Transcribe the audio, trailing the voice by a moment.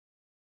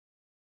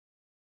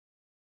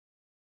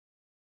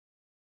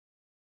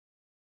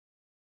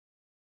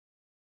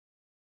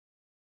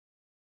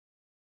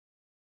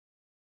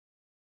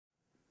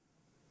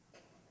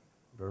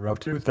of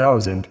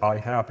 2000, I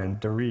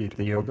happened to read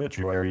the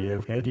obituary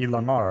of Hedy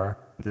Lamarr,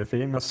 the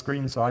famous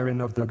screen siren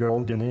of the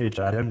golden age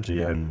at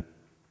MGM.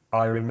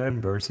 I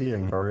remember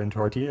seeing her in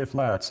Tortilla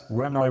Flats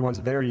when I was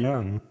very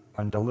young,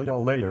 and a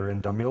little later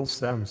in Emil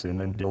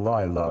Samson and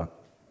Delilah.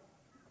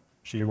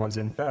 She was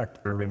in fact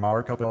a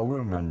remarkable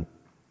woman,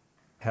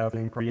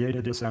 having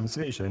created a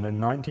sensation in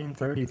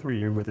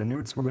 1933 with a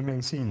nude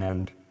swimming scene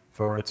and,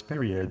 for its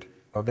period,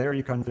 a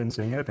very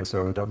convincing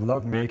episode of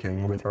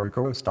lovemaking with her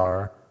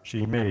co-star.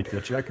 She made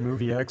the Czech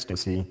movie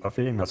Ecstasy a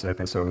famous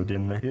episode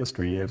in the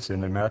history of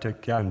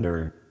cinematic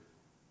candor.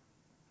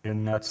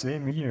 In that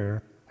same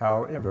year,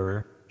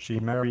 however, she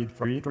married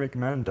Friedrich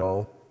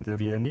Mandl, the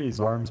Viennese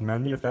arms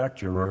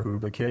manufacturer who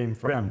became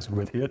friends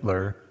with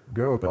Hitler,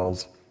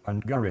 Goebbels,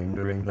 and Göring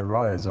during the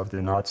rise of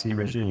the Nazi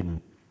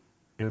regime.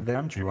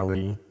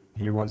 Eventually,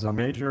 he was a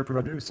major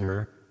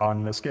producer,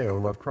 on the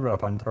scale of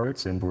Krupp and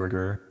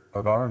Herzenberger,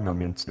 of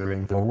armaments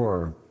during the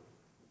war.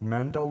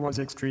 Mandl was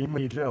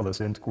extremely jealous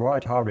and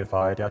quite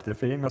horrified at the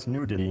famous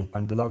nudity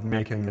and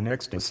lovemaking in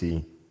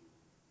Ecstasy.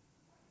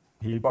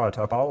 He bought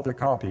up all the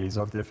copies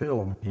of the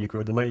film he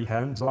could lay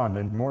hands on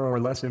and more or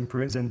less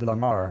imprisoned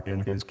Lamarr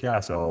in his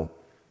castle.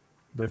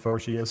 Before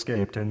she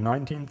escaped in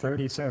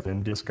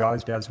 1937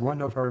 disguised as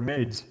one of her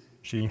maids,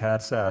 she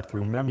had sat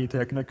through many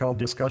technical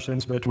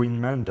discussions between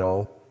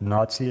Mandl,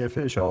 Nazi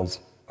officials,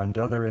 and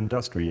other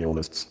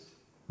industrialists.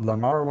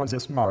 Lamarr was a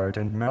smart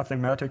and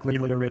mathematically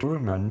literate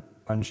woman,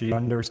 and she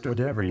understood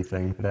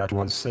everything that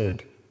was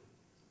said.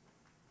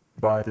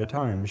 By the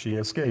time she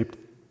escaped,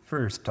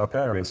 first to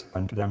Paris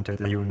and then to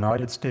the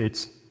United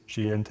States,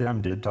 she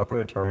intended to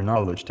put her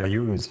knowledge to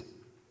use.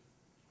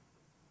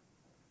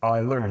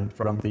 I learned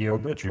from the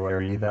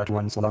obituary that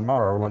once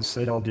Lamarr was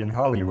settled in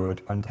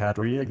Hollywood and had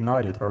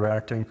reignited her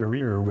acting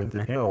career with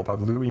the help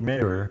of Louis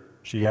Mayer,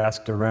 she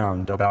asked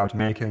around about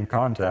making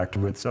contact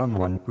with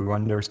someone who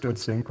understood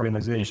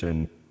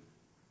synchronization.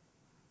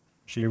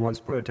 She was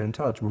put in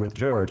touch with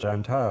George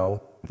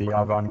Antheil, the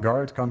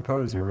avant-garde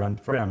composer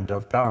and friend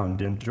of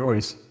Pound and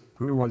Joyce,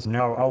 who was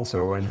now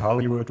also in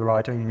Hollywood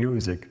writing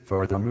music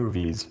for the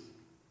movies.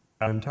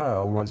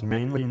 Antheil was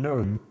mainly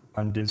known,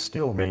 and is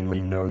still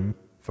mainly known,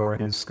 for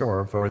his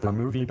score for the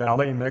movie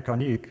Ballet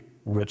Mécanique,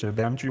 which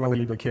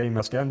eventually became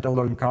a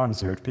standalone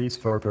concert piece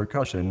for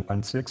percussion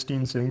and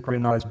 16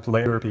 synchronized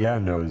player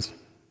pianos.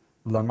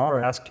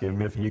 Lamarr asked him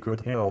if he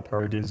could help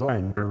her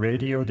design a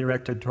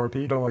radio-directed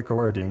torpedo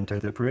according to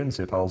the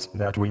principles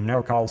that we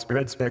now call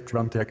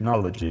spread-spectrum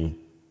technology.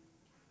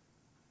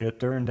 It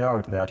turned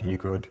out that he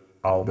could,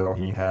 although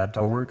he had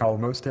to work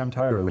almost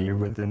entirely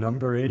with the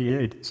number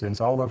 88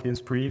 since all of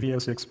his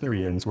previous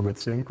experience with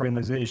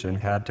synchronization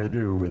had to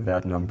do with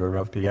that number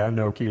of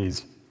piano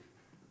keys.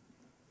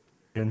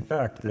 In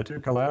fact, the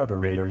two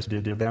collaborators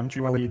did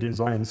eventually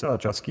design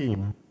such a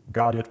scheme,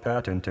 got it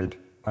patented,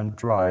 and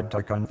tried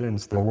to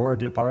convince the War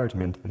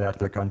Department that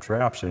the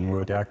contraption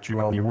would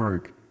actually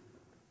work.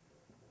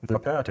 The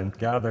patent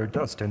gathered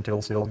dust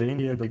until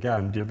Sylvania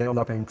began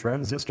developing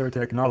transistor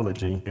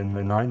technology in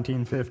the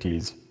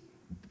 1950s.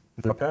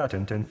 The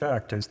patent in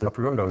fact is the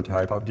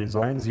prototype of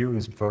designs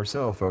used for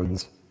cell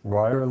phones,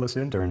 wireless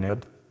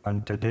internet,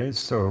 and today's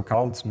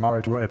so-called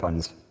smart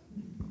weapons.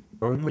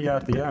 Only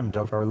at the end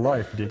of her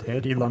life did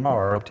Hedy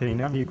Lamarr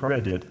obtain any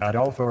credit at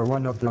all for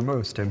one of the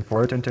most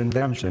important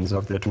inventions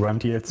of the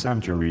 20th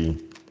century.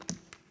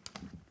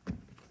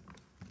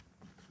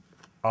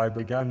 I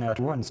began at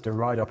once to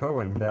write a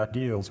poem that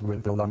deals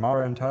with the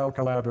Lamarr-Antheil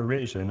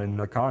collaboration in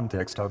the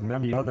context of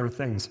many other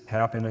things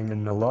happening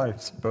in the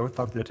lives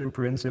both of the two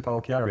principal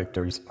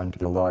characters and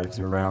the lives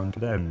around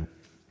them.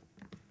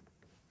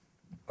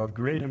 Of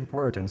great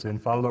importance in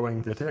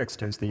following the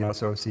text is the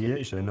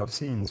association of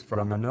scenes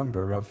from a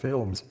number of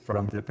films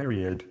from the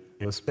period,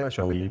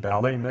 especially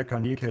Ballet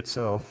Mécanique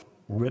itself,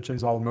 which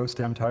is almost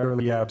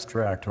entirely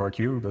abstract or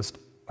cubist,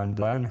 and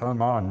Lan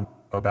Haman,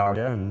 about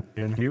an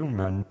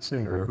inhuman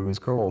singer whose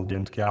cold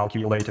and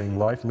calculating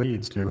life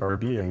leads to her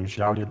being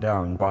shouted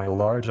down by a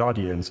large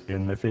audience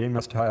in the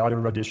famous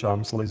Théâtre des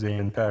Champs-Élysées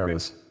in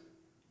Paris.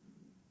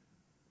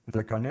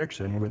 The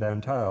connection with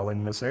Antheil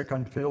in the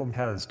second film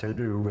has to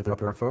do with a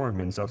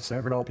performance of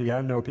several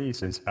piano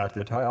pieces at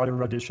the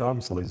Théâtre des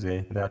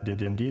Champs-Élysées that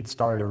did indeed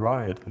start a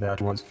riot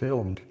that was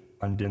filmed,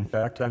 and in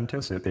fact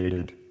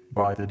anticipated,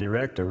 by the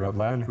director of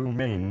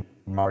L'Inhumaine,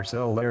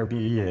 Marcel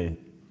L'Herbier.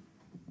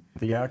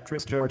 The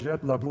actress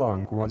Georgette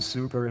Leblanc was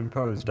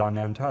superimposed on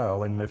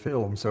Antheil in the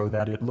film so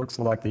that it looks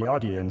like the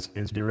audience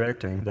is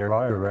directing their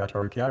ire at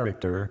her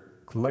character,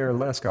 Claire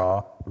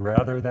Lescaut,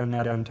 rather than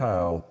at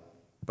Antheil.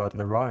 But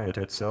the riot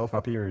itself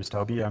appears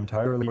to be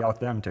entirely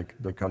authentic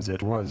because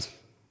it was.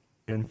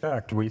 In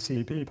fact, we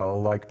see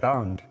people like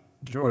Pound,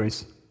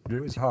 Joyce,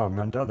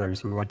 Goosham and others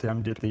who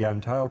attended the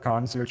Antheil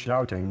concert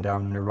shouting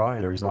down the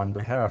rioters on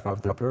behalf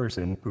of the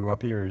person who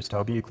appears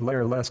to be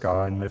Claire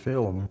Lescaut in the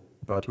film,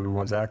 but who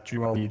was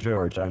actually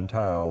George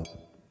Antheil.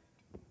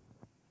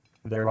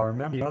 There are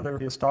many other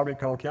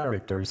historical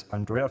characters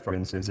and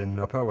references in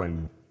the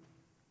poem.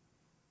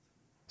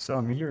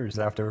 Some years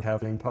after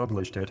having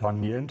published it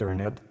on the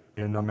internet,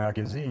 in a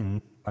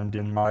magazine, and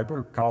in my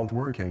book called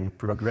Working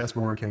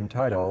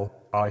title,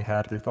 I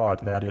had the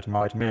thought that it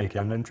might make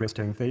an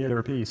interesting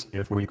theater piece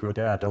if we could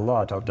add a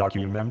lot of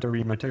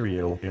documentary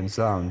material in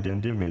sound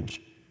and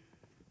image.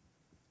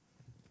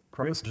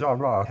 Chris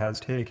Jarrah has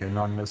taken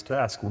on this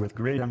task with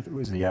great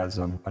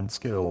enthusiasm and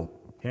skill.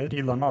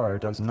 Hedy Lamarr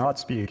does not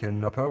speak in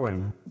the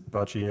poem,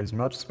 but she is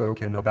much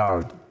spoken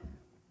about.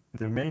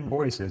 The main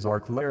voices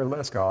are Claire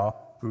Lescaut,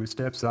 who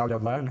steps out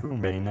of Lan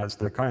Humain as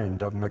the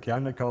kind of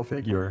mechanical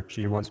figure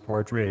she was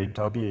portrayed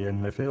to be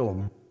in the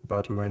film,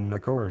 but who in the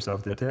course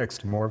of the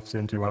text morphs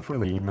into a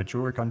fully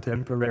mature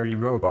contemporary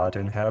robot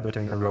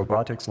inhabiting a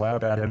robotics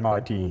lab at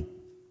MIT.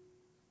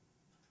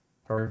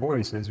 Her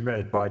voice is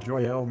read by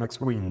Joelle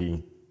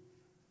McSweeney.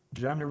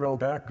 General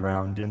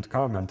background and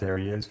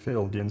commentary is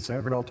filled in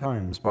several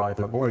times by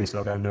the voice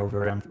of an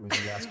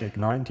over-enthusiastic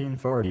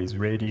 1940s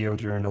radio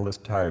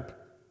journalist type.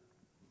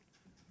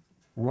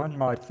 One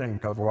might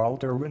think of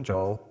Walter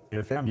Winchell,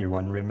 if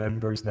anyone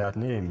remembers that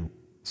name.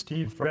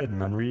 Steve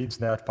Fredman reads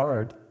that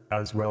part,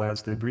 as well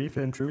as the brief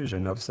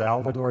intrusion of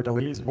Salvador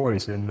Dali's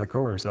voice in the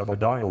course of a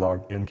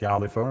dialogue in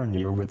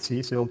California with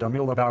Cecil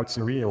DeMille about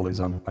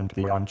surrealism and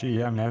the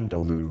Anchiem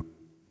Andalou.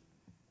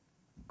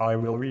 I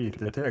will read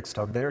the text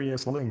of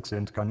various links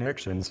and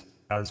connections,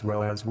 as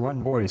well as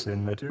one voice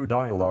in the two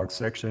dialogue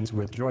sections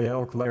with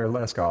Joelle Claire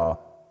Lescaut.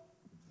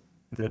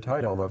 The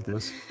title of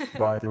this,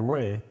 by the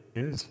way,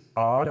 is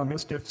A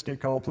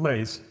Mystical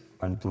Place,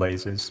 and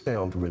place is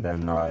spelled with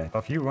an I.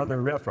 A few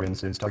other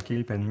references to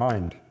keep in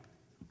mind.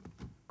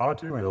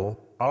 Autuil,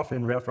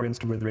 often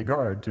referenced with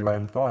regard to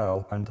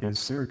Antheil and his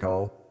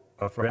circle,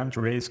 a French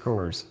race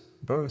course.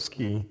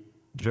 Boski,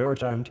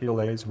 George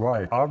Antilles'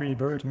 wife. Ari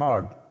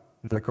Bertmog,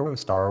 the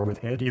co-star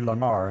with Hedy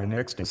Lamarr in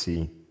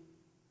Ecstasy.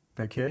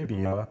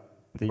 Picabia,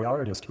 the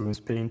artist whose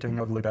painting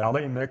of Le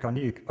Ballet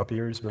Mécanique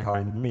appears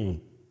behind me.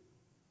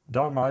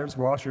 Dahmeyer's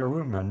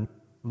washerwoman,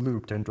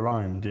 looped and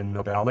rhymed in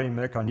the Ballet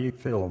Mécanique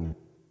film.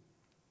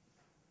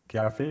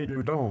 Café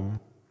du Dôme,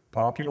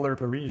 popular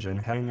Parisian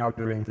hangout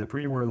during the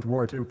pre-World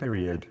War II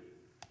period.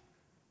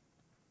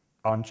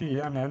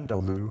 Anchiem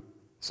Andalou,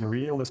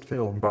 surrealist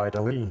film by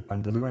Dali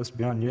and Louis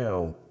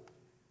Buñuel.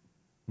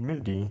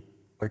 MIDI,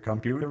 a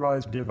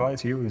computerized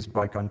device used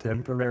by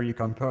contemporary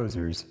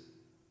composers.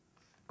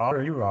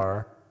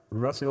 RUR,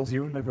 Russell's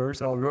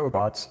Universal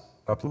Robots,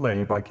 a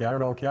play by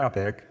Karel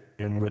Čapek,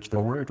 in which the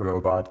word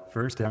robot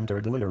first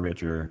entered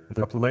literature.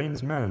 The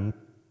Plainsmen,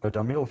 a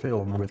DeMille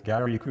film with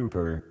Gary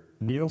Cooper.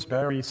 Niels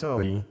Barry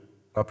Sully,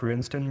 a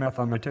Princeton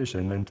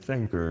mathematician and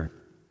thinker.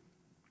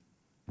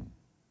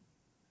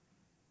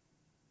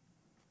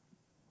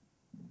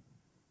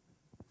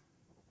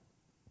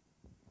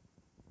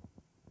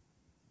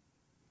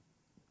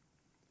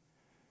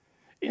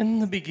 In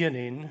the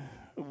beginning,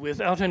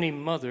 without any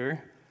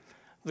mother,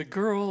 the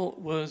girl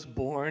was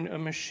born a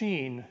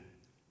machine.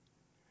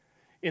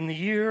 In the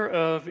year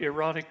of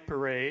erotic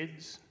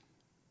parades,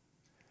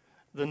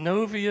 the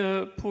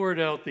novia poured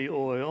out the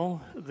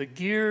oil, the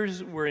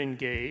gears were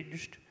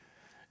engaged,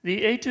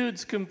 the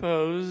etudes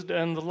composed,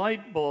 and the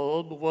light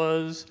bulb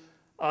was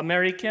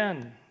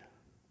Américaine.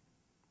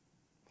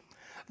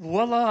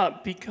 Voila,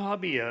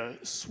 Picabia,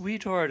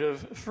 sweetheart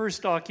of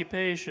first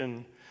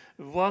occupation.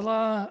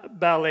 Voila,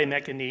 Ballet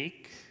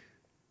Mécanique.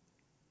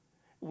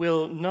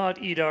 We'll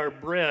not eat our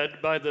bread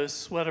by the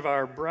sweat of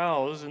our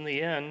brows in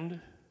the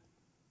end.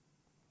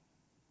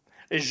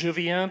 Je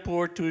viens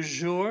pour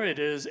toujours, it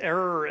is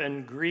error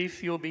and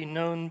grief you'll be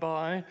known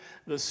by,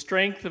 the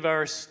strength of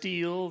our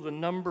steel, the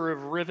number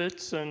of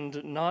rivets,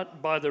 and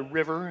not by the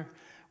river,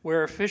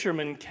 where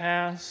fishermen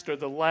cast, or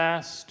the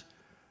last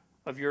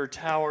of your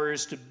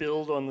towers to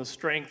build on the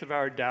strength of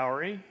our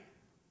dowry.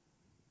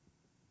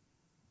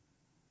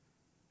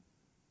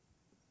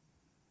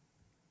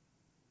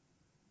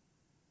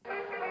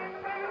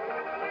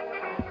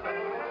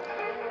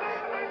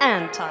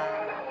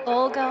 Anti,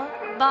 Olga,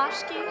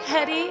 Bashki,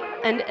 Hedy,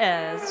 and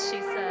Ez, she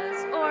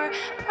says. Or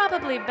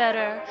probably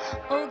better,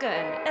 Olga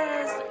and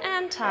Ez,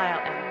 Antil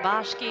and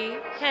Bashki,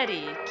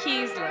 Hedy,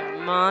 Kiesler,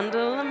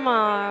 Mandl,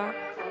 Lamarr.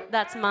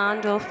 That's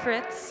Mandl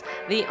Fritz,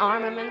 the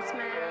armaments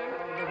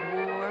man,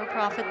 the war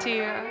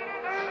profiteer.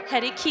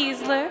 Hedy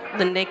Kiesler,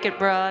 the naked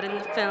broad in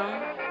the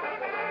film.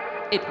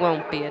 It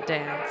won't be a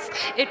dance.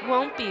 It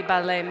won't be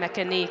Ballet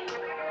Mécanique.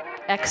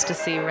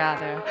 Ecstasy,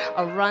 rather,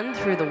 a run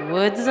through the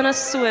woods and a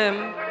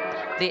swim.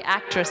 The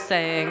actress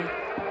saying,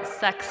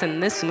 sex in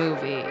this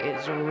movie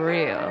is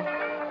real.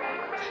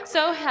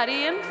 So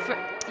Hedy and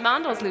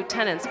Mandl's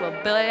lieutenants will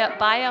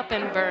buy up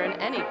and burn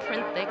any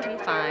print they can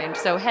find,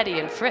 so Hedy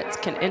and Fritz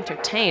can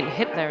entertain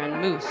Hitler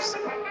and Moose.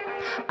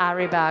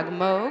 Aribag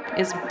Moog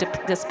is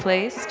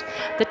displaced.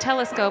 The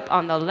telescope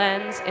on the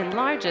lens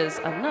enlarges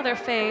another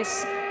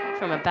face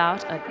from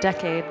about a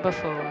decade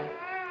before.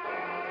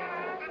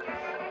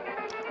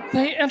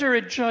 They enter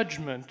a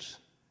judgment,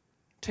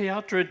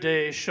 Théâtre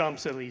des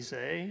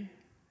Champs-Élysées.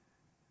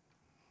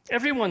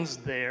 Everyone's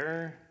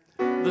there.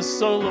 The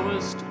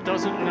soloist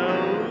doesn't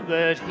know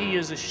that he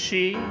is a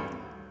she.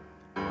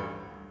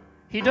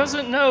 He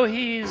doesn't know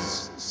he's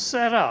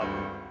set up.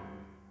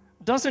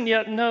 doesn't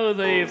yet know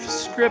they've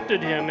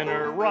scripted him in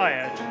a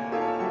riot.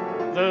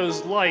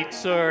 Those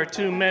lights are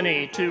too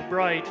many, too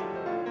bright.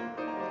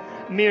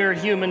 Mere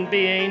human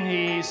being,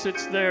 he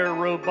sits there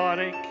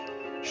robotic.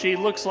 She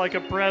looks like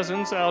a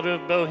presence out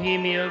of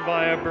Bohemia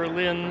via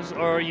Berlin's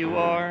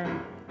RUR.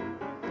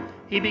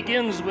 He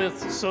begins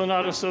with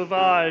Sonata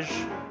Sauvage.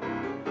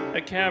 A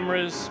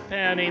camera's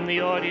panning the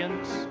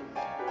audience,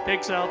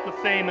 picks out the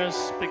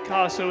famous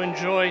Picasso and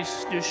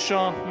Joyce,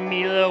 Duchamp,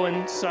 Milo,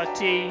 and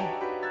Satie.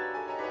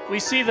 We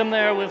see them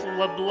there with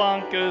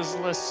LeBlanc's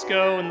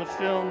Lescaut in the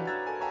film,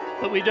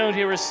 but we don't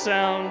hear a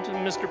sound.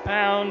 Mr.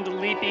 Pound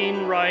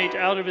leaping right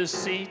out of his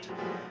seat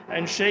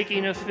and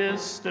shaking a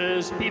fist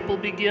as people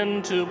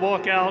begin to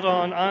walk out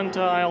on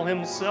Antile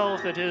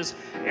himself at his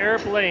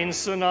airplane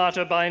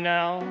sonata by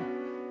now,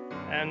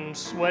 and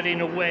sweating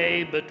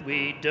away, but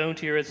we don't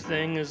hear a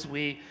thing as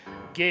we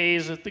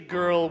gaze at the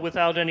girl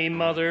without any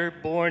mother,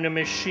 born a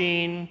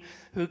machine,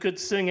 who could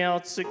sing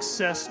out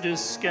success du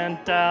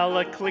scandale,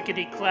 a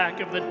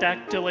clickety-clack of the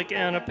dactylic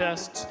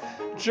anapests,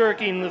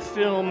 jerking the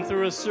film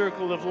through a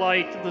circle of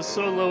light, the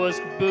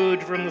soloist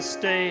booed from the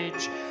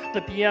stage,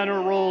 the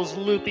piano rolls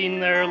looping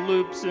their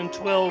loops in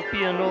 12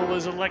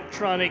 pianolas,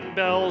 electronic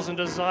bells, and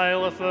a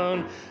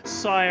xylophone,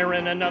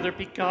 siren, another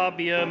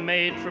Picabia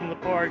made from the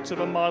parts of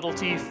a Model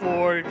T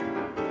Ford.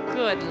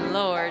 Good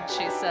Lord,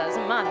 she says,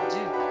 mon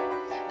Dieu.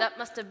 That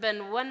must have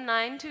been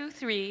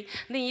 1923,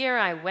 the year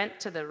I went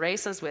to the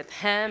races with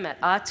him at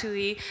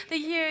Atui, the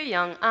year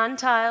young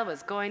Antile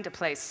was going to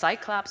play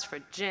Cyclops for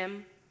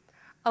Jim.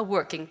 A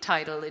working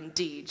title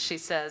indeed, she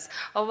says.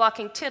 A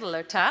walking tittle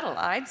or tattle,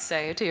 I'd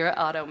say, to your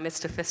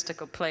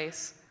auto-mystifistical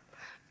place.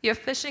 You're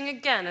fishing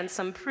again in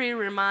some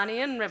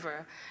pre-Riemannian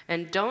river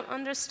and don't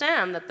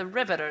understand that the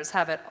riveters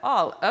have it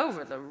all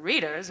over the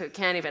readers who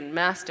can't even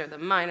master the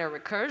minor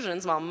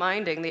recursions while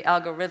minding the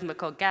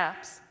algorithmical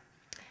gaps.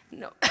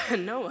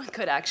 No one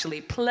could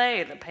actually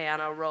play the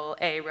piano roll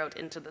A wrote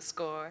into the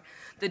score.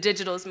 The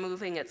digitals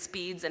moving at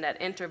speeds and at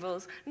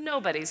intervals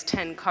nobody's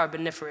 10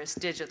 carboniferous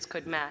digits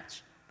could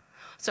match.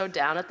 So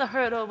down at the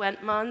hurdle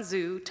went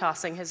Manzou,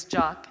 tossing his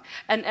jock,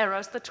 and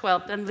Eros the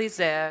 12th and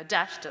Lisère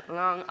dashed at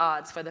long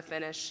odds for the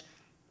finish.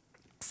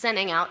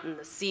 Sending out in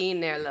the sea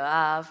near Le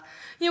Havre,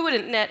 you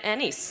wouldn't net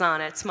any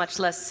sonnets, much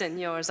less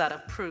seigneurs out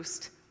of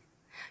Proust.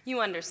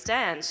 You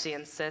understand, she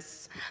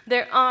insists,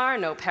 there are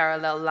no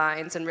parallel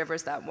lines in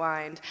rivers that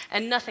wind,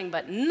 and nothing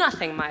but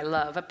nothing, my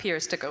love,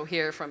 appears to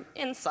cohere from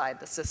inside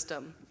the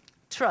system.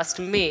 Trust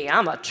me,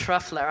 I'm a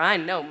truffler, I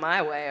know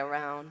my way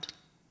around.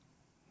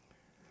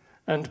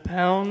 And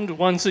Pound,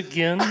 once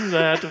again,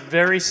 that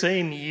very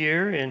same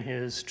year in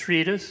his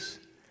treatise,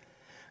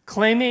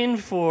 claiming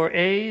for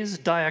A's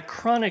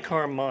diachronic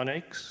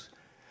harmonics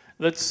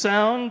that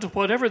sound,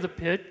 whatever the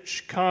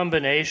pitch,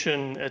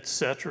 combination,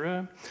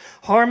 etc.,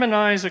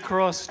 harmonize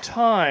across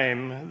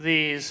time,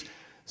 these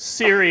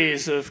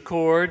series of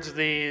chords,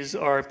 these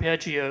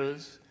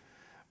arpeggios,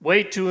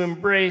 wait to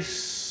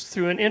embrace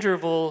through an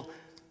interval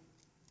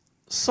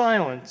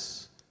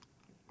silence.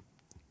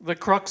 The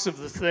crux of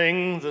the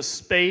thing, the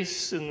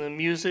space in the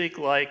music,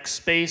 like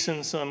space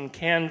in some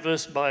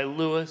canvas by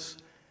Lewis,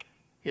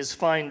 his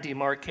fine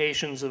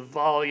demarcations of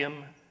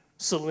volume,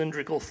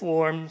 cylindrical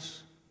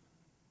forms.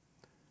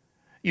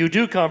 You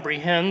do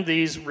comprehend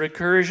these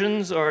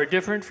recursions are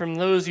different from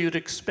those you'd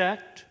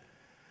expect.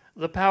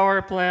 The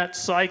power plant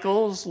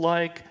cycles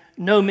like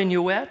no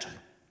minuet.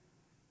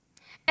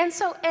 And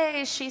so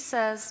A, she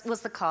says,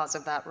 was the cause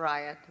of that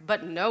riot,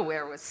 but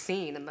nowhere was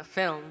seen in the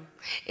film.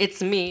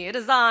 It's me, it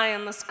is I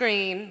on the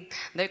screen.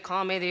 They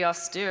call me the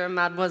austere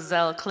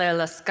Mademoiselle Claire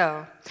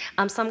Lescaut.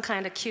 I'm some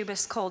kind of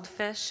cubist cold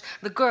fish,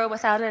 the girl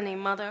without any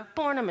mother,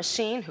 born a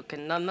machine who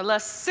can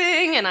nonetheless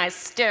sing, and I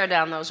stare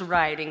down those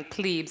rioting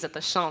plebes at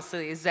the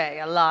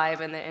Champs-Élysées,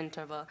 alive in the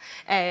interval.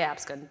 A,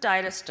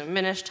 absconditis,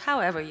 diminished,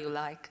 however you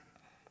like.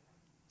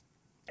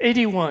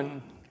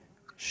 81,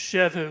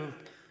 Cheveux.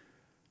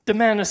 De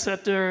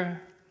Manisetter,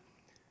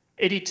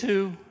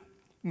 82,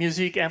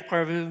 Musique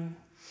Imprévue,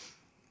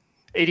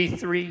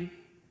 83,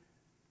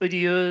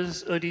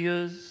 Odieuse,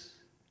 Odieuse,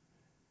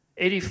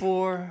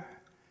 84,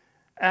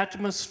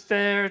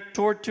 Atmosphère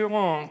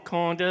torturante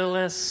quand elle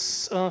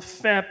laisse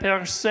enfin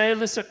percer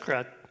le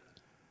secret,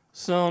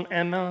 son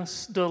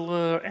immense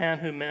douleur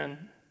inhumaine,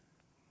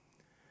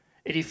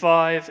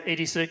 85,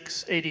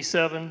 86,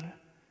 87,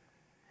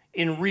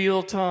 in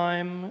real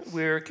time,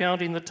 we're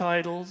counting the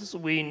titles,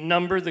 we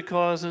number the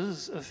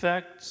causes,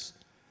 effects.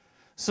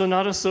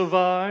 Sonata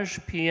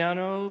Sauvage,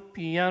 piano,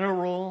 piano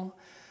roll,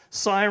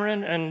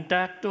 siren and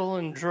dactyl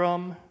and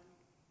drum.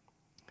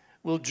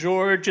 Will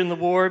George in the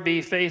war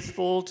be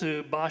faithful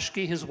to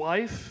Bashki, his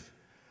wife?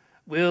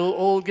 Will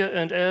Olga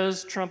and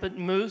Ez trumpet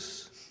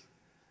moose?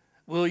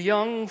 Will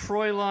young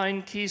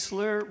Fräulein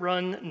Kiesler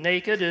run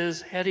naked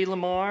as Hedy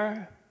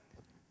Lamarr?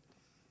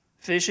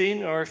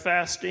 Fishing or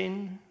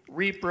fasting?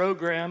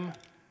 Reprogram,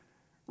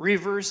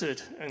 reverse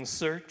it, and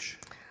search.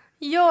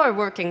 Your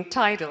working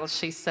title,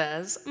 she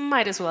says,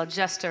 might as well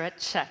gesture at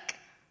check.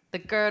 The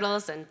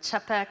girdles and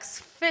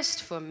chepeks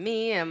fished for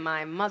me in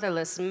my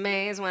motherless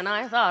maze when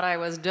I thought I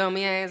was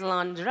Domier's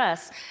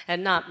laundress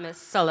and not Miss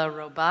Sulla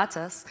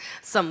Robatus,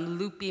 some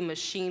loopy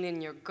machine in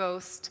your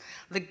ghost,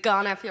 the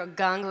gun of your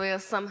ganglia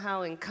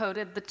somehow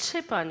encoded, the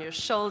chip on your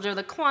shoulder,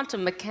 the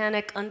quantum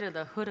mechanic under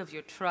the hood of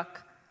your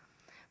truck.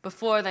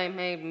 Before they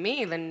made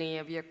me the knee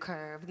of your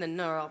curve, the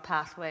neural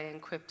pathway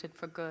encrypted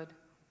for good.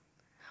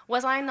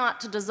 Was I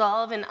not to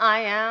dissolve in I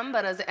am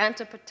but as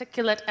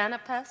antiparticulate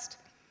anapest?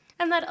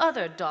 And that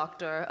other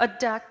doctor, a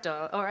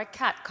dactyl, or a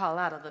cat call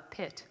out of the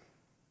pit.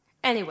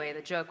 Anyway,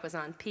 the joke was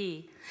on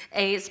P.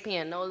 A's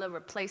pianola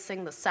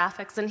replacing the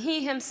suffix, and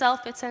he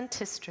himself its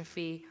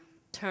antistrophe,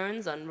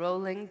 turns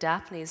unrolling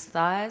Daphne's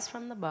thighs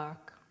from the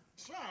bark.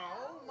 So,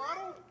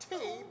 Model T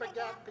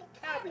begat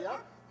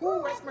Picabia,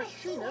 who as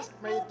machinist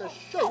made the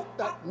shape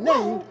that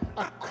named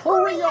a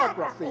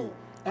choreography.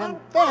 And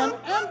then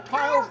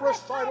Antile's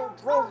recital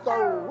drove the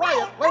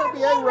riot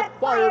L'Herbier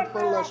required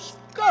for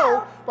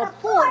Lescaut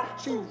before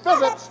she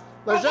visits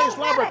Leger's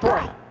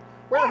laboratory,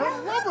 where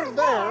her lover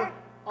there,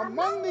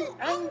 among the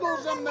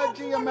angles and the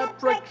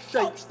geometric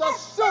shapes, the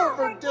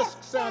silver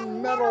discs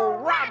and metal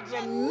rods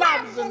and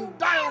knobs and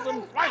dials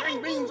and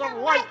flashing beams of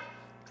light,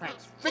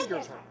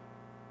 transfigures her.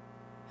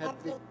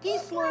 Hedwig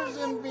Giesler's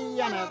in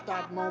Vienna at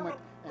that moment,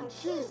 and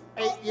she's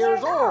 8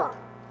 years old.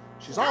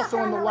 She's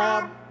also in the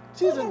lab,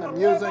 she's in the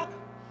music,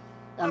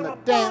 and the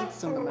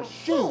dance and the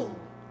machine.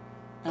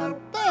 And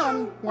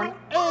then, when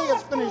A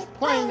is finished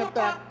playing at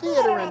that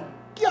theater and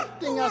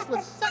gifting us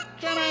with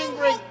such an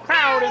angry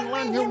crowd in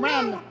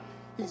L'Inhumaine,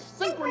 he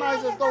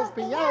synchronizes those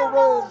piano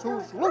rolls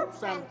whose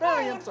loops and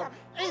variants of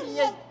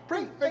 88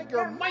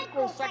 prefigure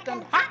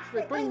microsecond hops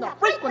between the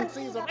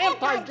frequencies of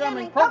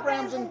anti-jamming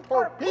programs in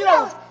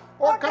torpedoes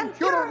or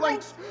computer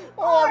links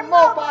or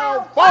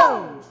mobile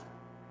phones.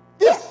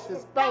 This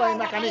is Ballet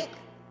Mécanique,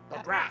 the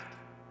draft.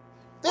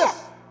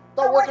 This,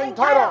 the working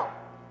title.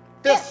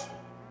 This,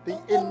 the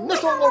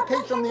initial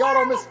location, the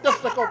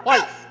automystical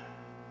place.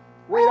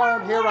 We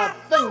don't hear a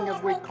thing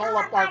as we call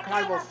up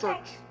archival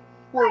search.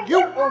 Were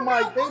you, oh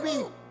my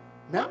baby,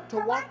 meant to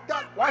walk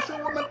that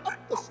washerwoman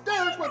up the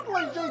stairs with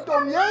Leger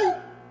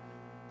Daumier?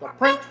 The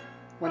print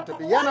went to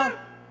Vienna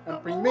and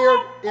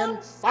premiered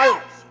in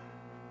silence.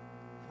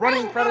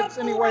 Running credits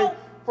anyway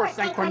for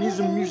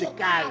Synchronisme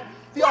Musicale.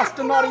 The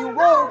Ostinati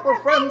roll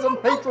for friends and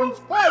patrons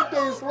 5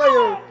 days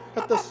later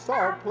at the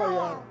Saar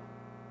Playel.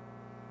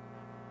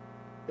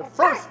 At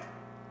first,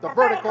 the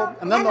vertical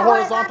and then the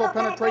horizontal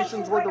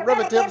penetrations were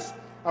derivatives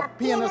of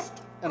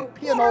pianist and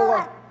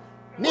pianola.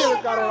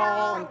 Neither got it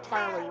all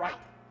entirely right,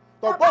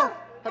 though both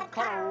had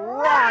caught a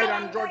ride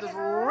on George's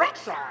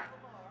rickshaw.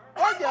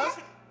 I guess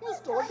he's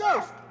still a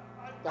ghost.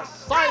 The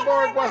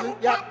cyborg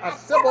wasn't yet a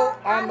Sybil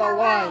on the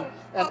line,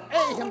 and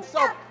A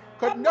himself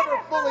could never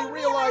fully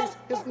realize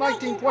his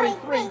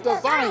 1923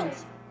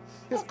 designs.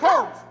 His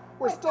codes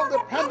were still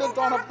dependent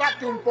on a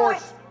vacuum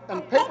force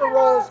and paper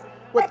rolls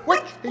with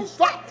which he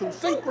sought to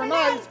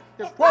synchronize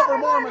his 12 or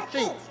more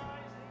machines.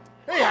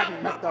 He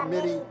hadn't met the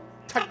MIDI,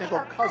 technical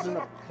cousin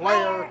of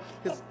Claire,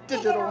 his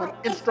digital and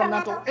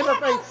instrumental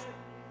interface.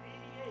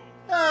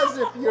 As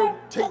if you'd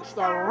teach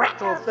the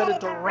retrofitted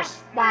to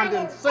respond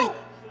in sync,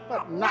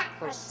 but not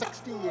for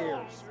 60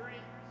 years.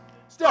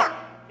 Still,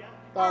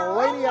 the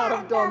lady out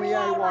of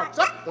Daumier walks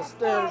up the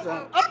stairs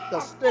and up the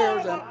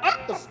stairs and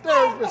up the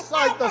stairs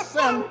beside the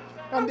Seine,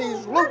 and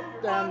these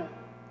looped and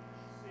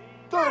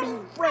 30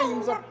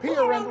 frames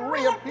appear and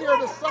reappear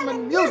to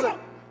summon music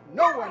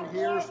no one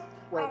hears,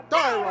 where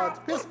die rods,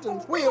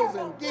 pistons, wheels,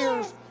 and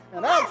gears,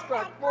 and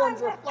abstract forms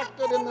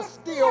reflected in the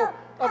steel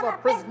of a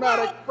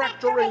prismatic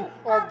fracturing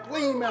or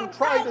gleam and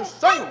try to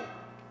sing.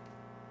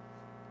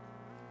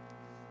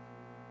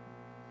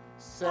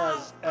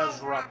 Says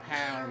Ezra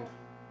Pound.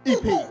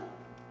 EP.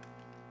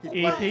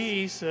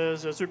 EP,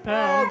 says Ezra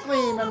Pound.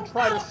 Gleam and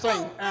try to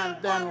sing, and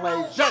then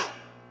Leger.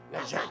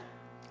 Leger.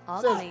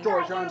 All Says gleam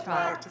George and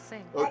try Antile. to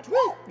sing.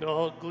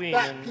 All gleam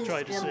That and piece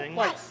try to in sing.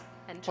 place.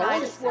 And try to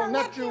Police sing. will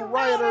net you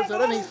rioters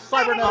at any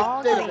cybernetic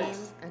All gleam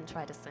database. and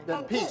try to sing.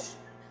 Then peace.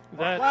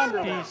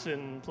 That piece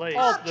in place.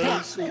 All Those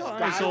champs, these guys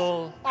guys.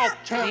 all All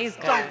champs, These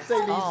guys.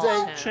 All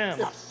Champs-Élysées. champs.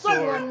 If champs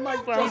someone or might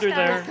flounder just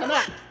there.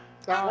 connect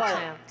that All wire,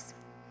 champs.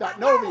 that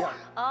Novia,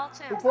 All who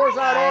champs. pours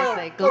out Guys, oil,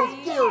 they those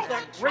gleam gears and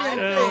that try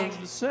to re-engage.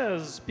 sing.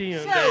 Says Say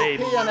P&A,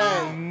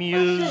 P&A.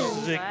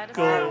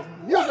 musical.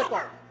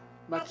 Musical.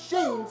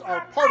 Machines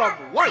are part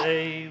of life.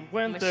 They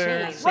went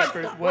their Machines.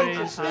 separate That makes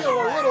ways. you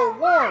feel a little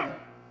warm.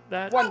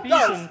 That One piece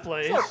does in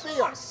place. so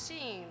feel.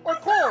 Machine. Or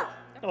chord.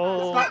 It's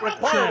All not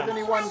required of champs.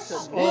 anyone to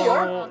All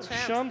kneel.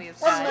 champs, champs.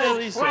 these When guys.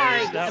 they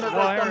tried to That integrate the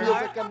wire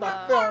music in the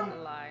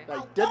film, life. they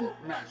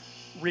didn't mesh.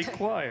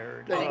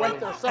 required They went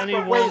their of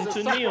separate ways anyone and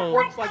to separate kneel.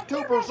 works like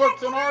two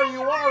berserks in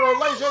RUR or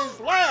Leger's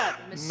lab.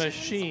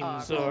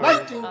 Machines are are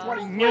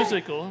 1923.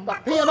 musical. The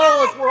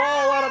pianolas were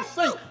all out of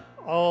sync.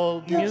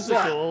 All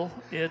musical.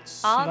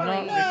 It's All not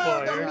gleam.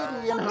 Yeah, the required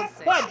MIDI in her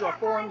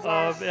quadriforms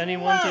are of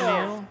anyone to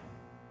swell. kneel.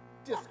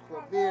 Disc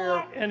clavier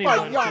by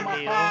Anyone to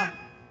Yamaha.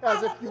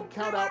 as if you'd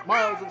count out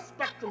miles of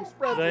spectrum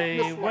spread They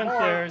with Miss went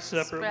Lamar. their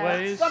separate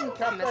ways. Some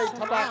cafe Miss tabac,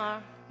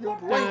 Lamar.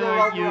 you'd linger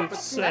over a you've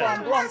petite said.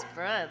 en blanc,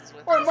 Spreads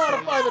with or Miss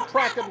modify Lamar. the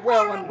track at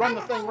will and run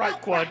the thing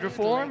right.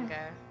 Quadriform?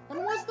 Linger. And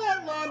was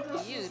that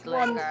laundress' You'd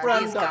one linger,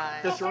 friend these a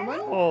guys. fisherman?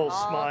 All All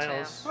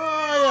smiles.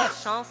 Ah,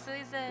 yes.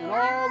 Champs-Élysées. And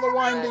all the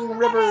winding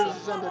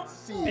rivers and at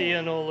sea,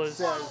 Pianolas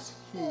says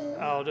he.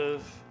 out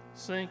of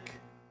sync.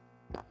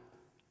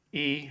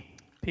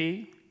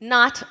 E.P.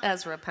 Not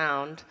Ezra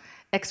Pound.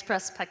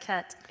 Express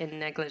paquette in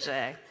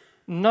negligee.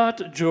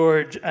 Not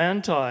George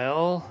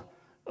Antile.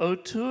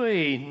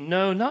 Auteuil.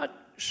 No,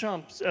 not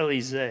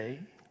Champs-Élysées.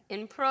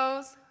 In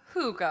prose,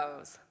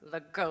 Hugo's,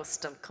 the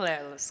ghost of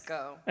Claire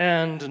Lescaut.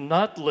 And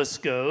not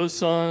Lescaut,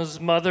 sans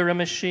mother a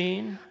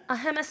machine. A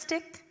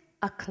hemistick,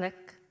 a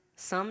click,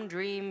 some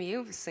dream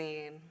you've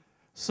seen.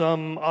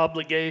 Some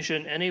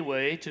obligation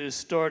anyway to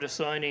start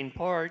assigning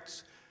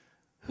parts.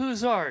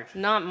 Whose art?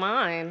 Not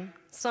mine.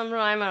 Some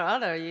rhyme or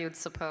other, you'd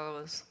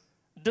suppose.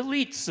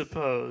 Delete,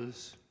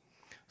 suppose.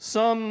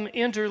 Some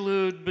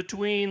interlude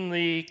between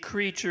the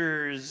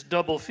creature's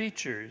double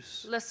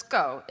features.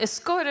 Lescaut,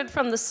 escorted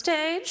from the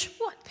stage?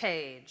 What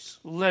page?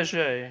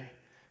 Léger,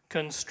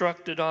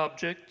 constructed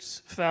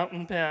objects,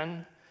 fountain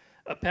pen,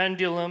 a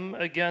pendulum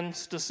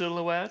against a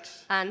silhouette.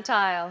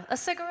 Antile, a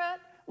cigarette?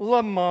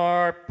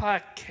 Lamar,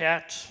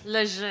 paquette.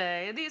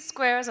 Léger, these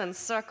squares and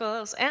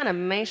circles,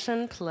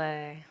 animation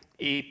play.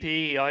 EP,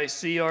 I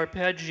see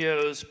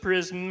arpeggios,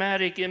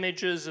 prismatic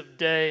images of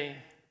day.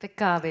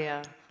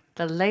 Picabia,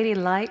 the lady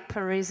light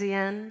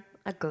Parisienne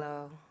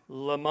aglow.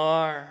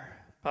 Lamar,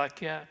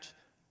 paquette,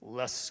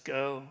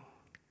 Lescaut.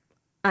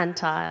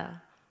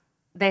 Antile,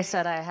 they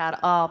said I had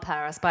all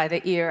Paris by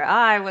the ear.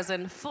 I was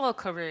in full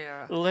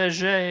career.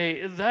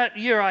 Léger, that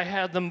year I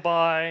had them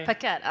by.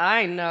 Paquette,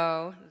 I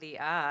know, the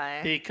eye.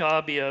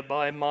 Picabia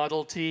by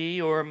Model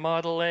T or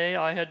Model A,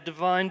 I had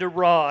divined a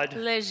rod.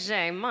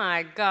 Léger,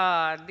 my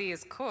God,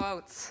 these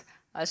quotes.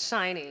 A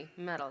shiny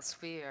metal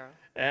sphere.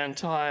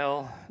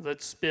 Antile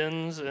that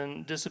spins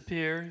and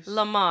disappears.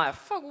 Lamar,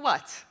 for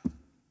what?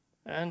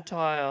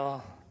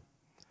 Antile,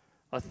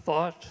 a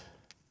thought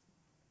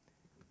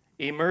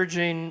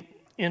emerging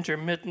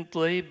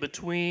intermittently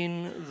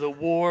between the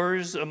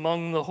wars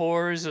among the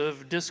whores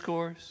of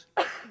discourse.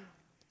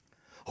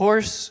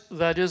 Horse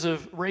that is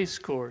of race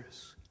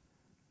course.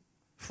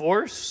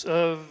 Force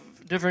of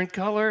different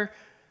color,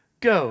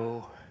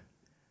 go.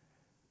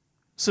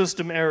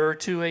 System error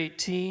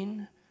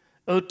 218,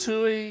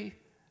 Auteuil,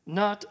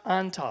 not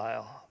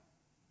Antile.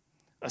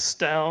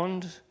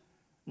 Astound,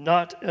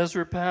 not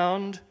Ezra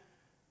Pound.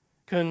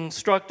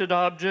 Constructed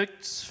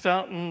objects,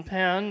 fountain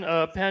pen,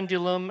 a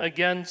pendulum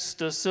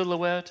against a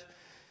silhouette.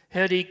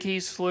 Hetty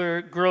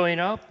Kiesler growing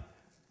up,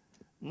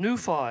 new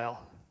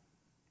file.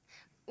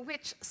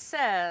 Which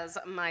says,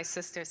 my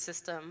sister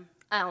system,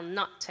 I'll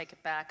not take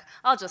it back.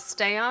 I'll just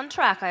stay on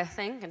track, I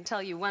think, and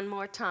tell you one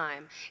more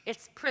time.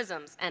 It's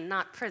prisms and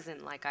not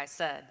prison, like I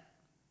said.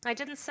 I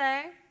didn't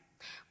say?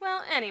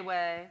 Well,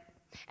 anyway.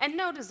 And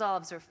no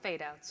dissolves or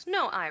fade-outs,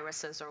 no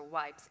irises or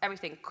wipes.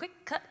 Everything quick,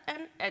 cut,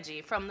 and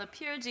edgy, from the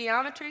pure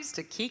geometries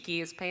to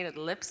Kiki's painted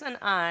lips and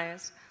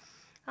eyes.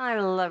 I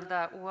love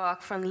that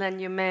walk from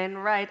L'Inhumaine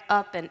right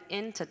up and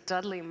into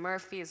Dudley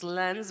Murphy's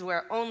lens,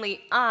 where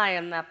only I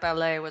in that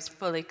ballet was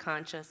fully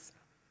conscious.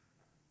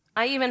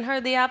 I even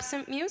heard the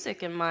absent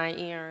music in my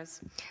ears.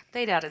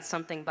 They'd added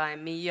something by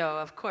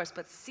Millot, of course,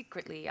 but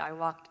secretly I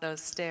walked those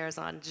stairs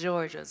on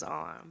George's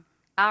arm.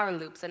 Our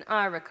loops and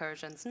our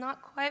recursions,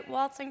 not quite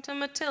waltzing to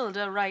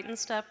Matilda right in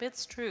step,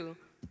 it's true.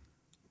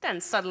 Then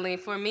suddenly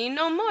for me,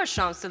 no more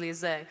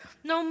Champs-Élysées,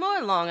 no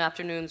more long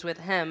afternoons with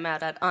him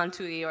at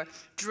Auteuil or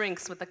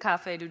drinks with the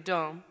Café du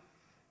Dôme.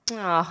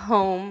 Ah,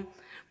 home,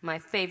 my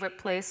favorite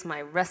place,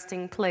 my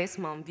resting place,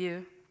 mon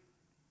vieux.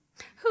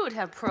 Who'd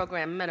have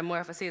programmed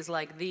metamorphoses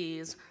like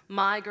these?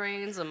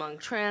 Migraines among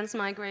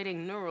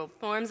transmigrating neural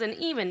forms, and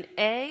even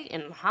A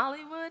in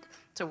Hollywood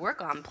to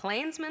work on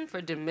Plainsman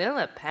for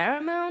DeMille at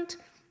Paramount?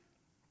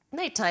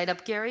 They tied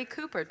up Gary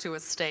Cooper to a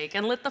stake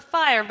and lit the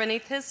fire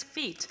beneath his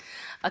feet,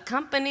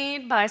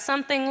 accompanied by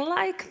something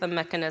like the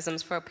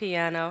mechanisms for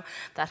piano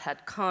that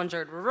had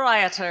conjured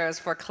rioters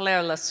for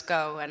Claire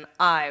Lescaut, and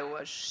I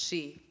was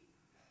she.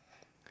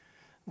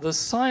 The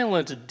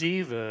silent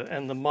diva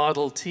and the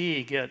Model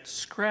T get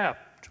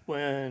scrapped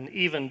when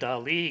even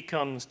Dali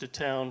comes to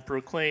town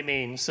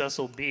proclaiming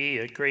Cecil B.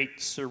 a great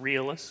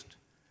surrealist.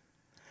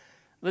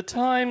 The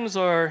times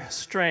are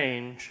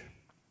strange.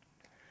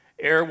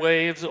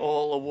 Airwaves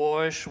all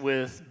awash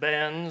with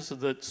bands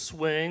that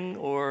swing,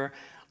 or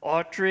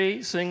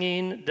Autry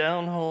singing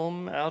down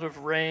home out of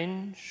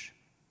range.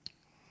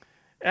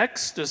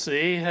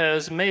 Ecstasy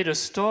has made a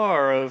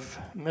star of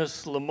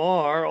Miss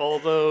Lamar,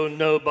 although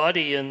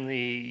nobody in the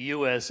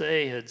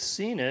USA had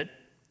seen it.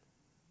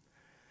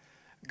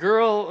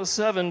 Girl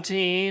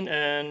 17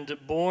 and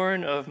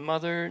born of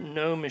mother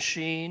no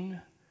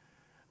machine,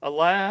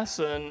 alas,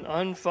 an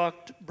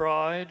unfucked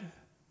bride,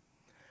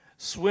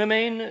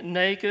 swimming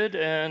naked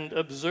and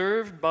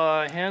observed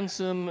by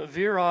handsome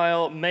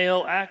virile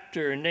male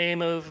actor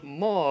name of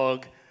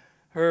Mogg,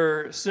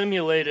 Her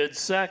simulated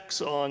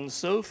sex on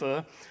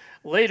sofa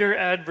later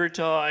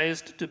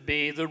advertised to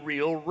be the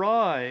real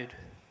ride.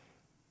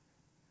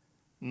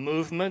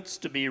 Movements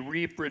to be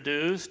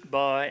reproduced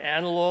by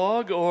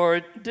analog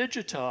or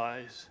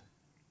digitize.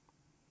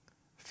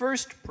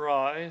 First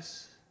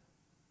prize.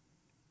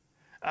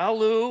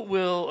 Alu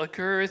will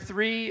occur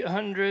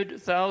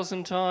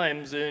 300,000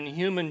 times in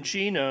human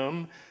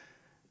genome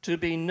to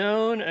be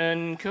known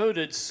and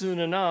coded soon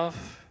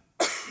enough.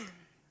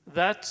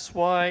 That's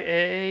why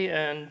A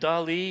and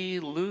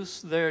Dali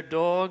loose their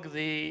dog,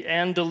 the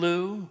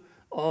Andalou,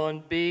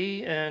 on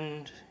B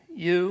and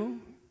U.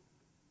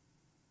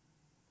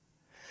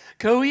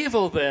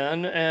 Coeval,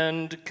 then,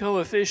 and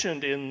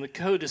coefficient in the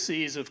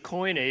codices of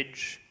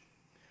coinage,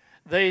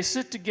 they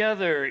sit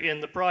together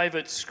in the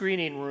private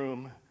screening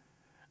room,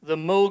 the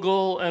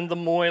Mogul and the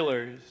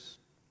Moilers,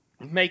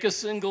 make a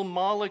single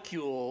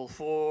molecule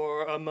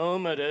for a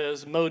moment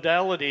as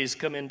modalities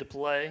come into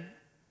play.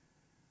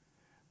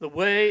 The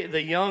way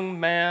the young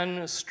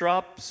man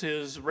strops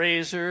his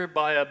razor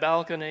by a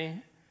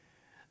balcony,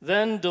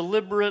 then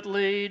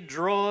deliberately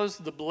draws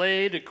the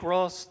blade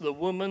across the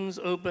woman's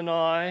open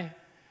eye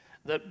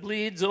that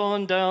bleeds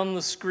on down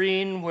the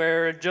screen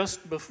where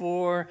just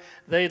before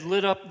they'd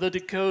lit up the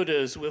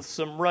Dakotas with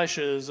some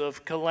rushes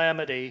of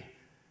Calamity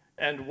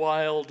and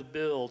Wild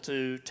Bill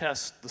to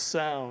test the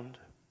sound.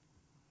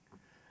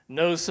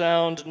 No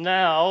sound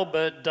now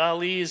but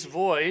Dali's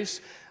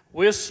voice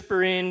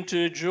whispering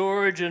to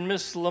George and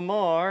Miss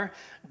Lamar,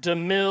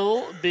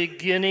 DeMille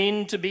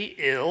beginning to be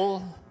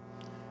ill.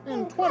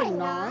 In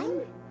 29,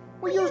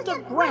 we used a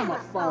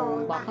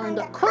gramophone behind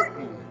a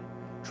curtain.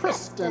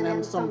 Tristan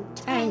and some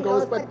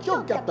tangos, but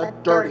you'll get the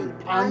dirty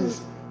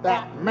puns.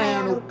 That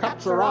man who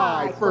cuts her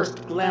eye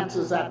first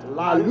glances at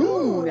La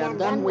Lune, and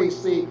then we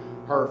see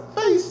her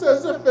face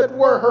as if it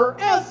were her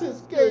ass,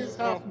 his gaze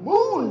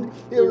half-mooned.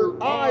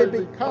 Her eye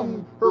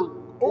become her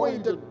oi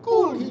de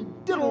cool, he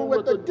diddle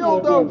with the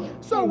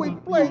dildo. So we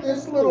play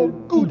this little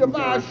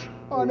goudavache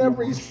on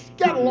every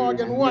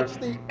scatalogue and watch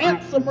the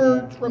ants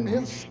emerge from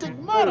his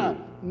stigmata.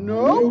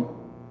 No?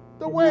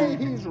 The way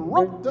he's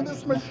roped to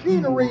this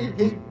machinery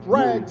he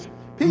drags,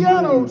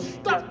 pianos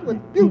stuffed with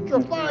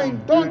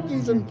putrefying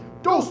donkeys and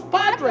dos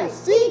padres,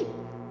 see?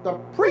 The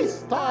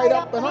priests tied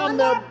up and on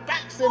their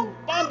backs in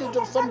bondage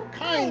of some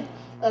kind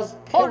as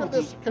part of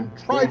this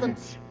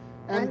contrivance,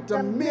 and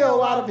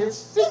DeMille out of his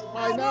seat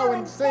by now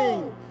and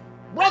saying,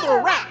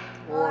 "Brother Rat,"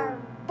 or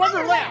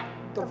 "Bugger that,"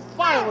 the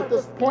file at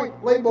this point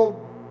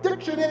labeled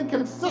 "Diction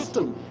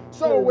Inconsistent,"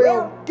 so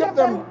we'll give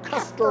them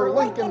Custer,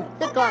 Lincoln,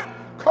 Hickok,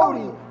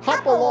 Cody,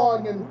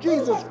 Hopalong, and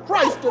Jesus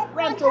Christ at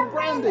Rancho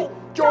Grande.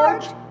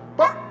 George,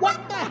 but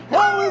what the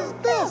hell is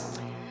this?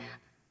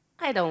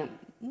 I don't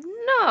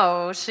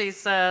know, she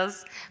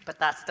says, but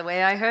that's the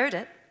way I heard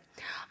it.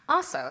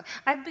 Also,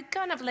 I've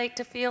begun of late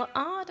to feel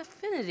odd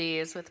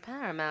affinities with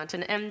Paramount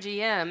and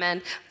MGM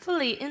and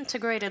fully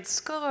integrated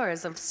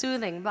scores of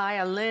soothing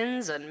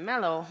violins and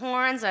mellow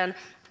horns, and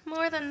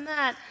more than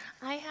that,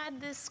 I had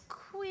this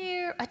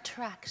queer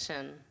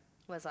attraction.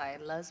 Was I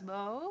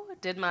lesbo?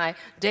 Did my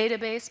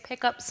database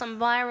pick up some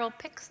viral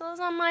pixels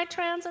on my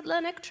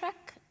transatlantic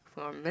trek?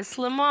 For Miss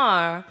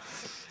Lamar,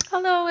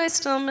 although I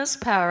still miss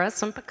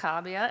Paris and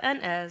Picabia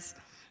and Ez,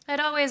 had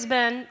always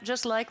been,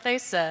 just like they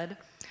said,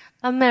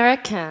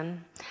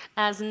 American,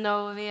 as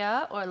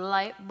Novia or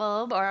Light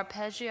Bulb or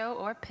Arpeggio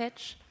or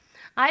Pitch.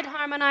 I'd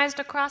harmonized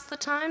across the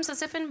times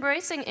as if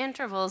embracing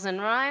intervals and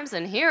rhymes,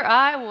 and here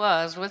I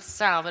was with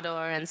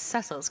Salvador and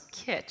Cecil's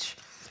kitsch.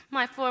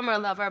 My former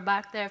lover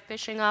back there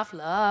fishing off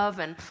love,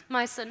 and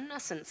my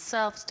senescent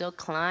self still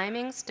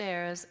climbing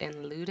stairs in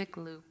ludic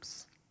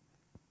loops.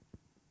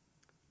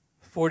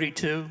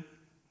 42.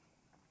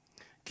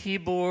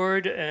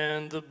 Keyboard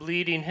and the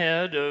bleeding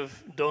head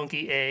of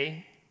Donkey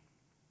A.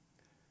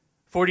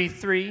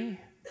 43.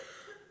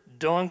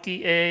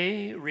 Donkey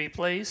A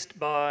replaced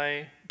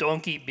by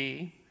Donkey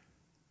B.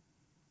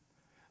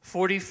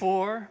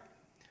 44.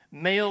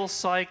 Male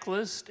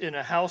cyclist in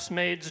a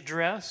housemaid's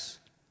dress,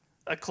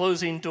 a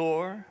closing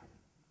door.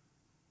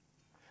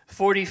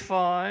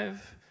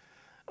 45.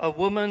 A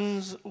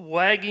woman's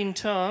wagging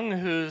tongue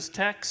whose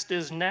text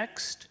is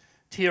next,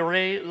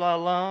 tirer la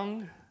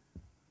langue.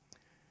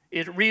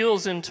 It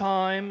reels in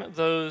time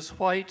those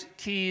white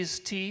keys'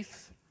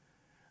 teeth,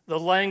 the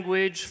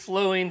language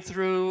flowing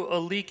through a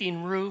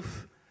leaking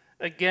roof,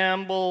 a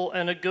gamble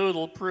and a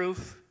godel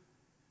proof.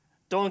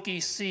 Donkey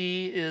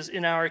C is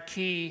in our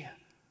key,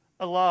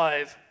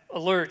 alive,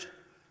 alert,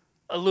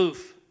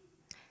 aloof.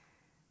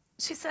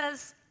 She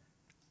says,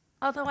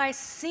 although I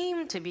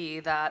seemed to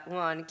be that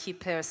one qui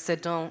perd ses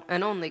dents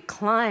and only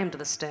climbed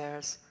the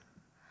stairs,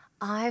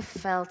 I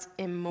felt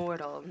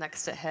immortal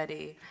next to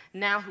Hetty,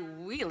 now who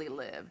really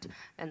lived,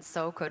 and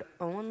so could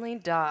only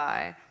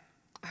die.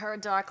 Her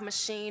dark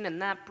machine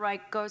and that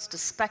bright ghost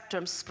of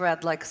spectrum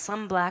spread like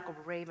some black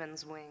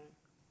raven's wing.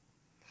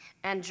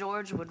 And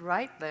George would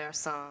write their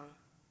song.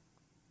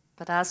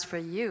 But as for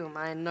you,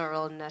 my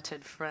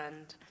neural-netted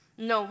friend,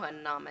 No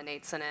one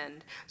nominates an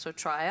end, so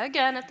try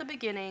again at the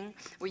beginning,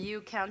 where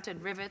you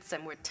counted rivets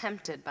and were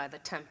tempted by the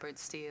tempered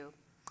steel.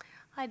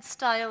 I'd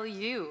style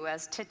you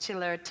as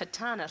titular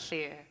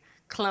Titanosphere,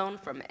 clone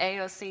from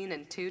Eocene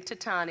into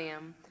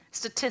Titanium,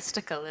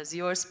 statistical as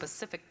your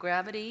specific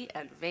gravity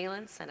and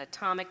valence and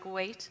atomic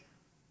weight.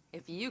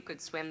 If you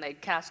could swim,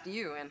 they'd cast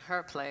you in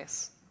her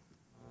place.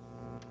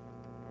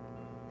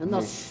 In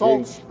the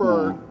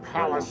Salzburg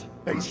Palace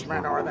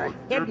basement or the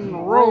hidden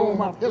room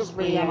of his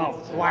Vienna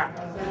flat,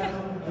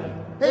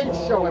 he'd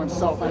show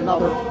himself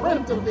another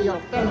print of the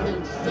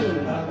offending scene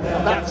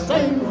of that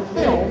same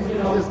film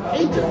his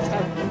agents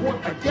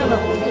had again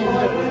obtained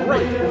at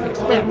great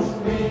expense,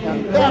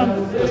 and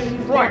then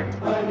destroyed.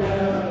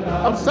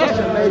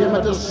 Obsession made him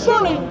a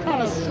discerning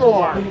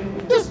connoisseur.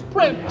 This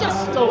print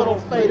just a little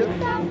faded,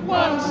 that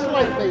one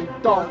slightly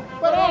dark,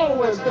 but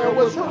always there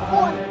was her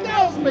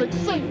orgasmic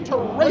Saint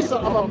Teresa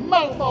of a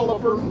mouth all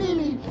of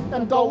Bernini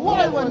and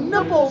Delilah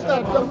nipples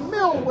that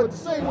DeMille would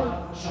say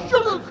were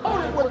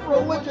sugar-coated with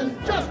religion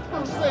just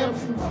for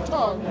Samson's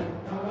tongue.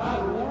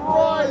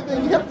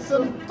 Writhing hips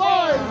and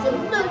thighs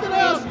and naked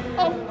ass,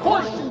 of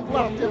course she'd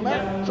left him,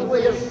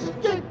 actually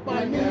escaped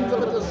by means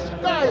of a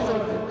disguise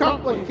and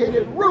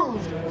complicated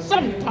ruse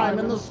sometime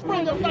in the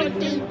spring of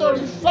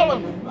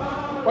 1937.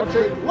 But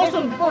she'd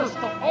listen first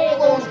to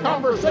all those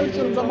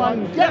conversations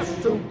among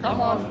guests who come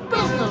on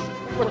business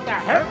with the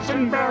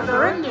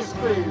Herzenberger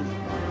Industries,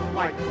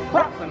 like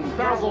Krupp and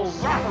Basil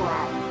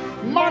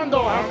Zaharoff.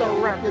 Mandl had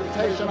the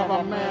reputation of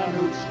a man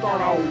who'd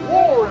start a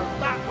war if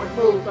that would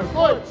move the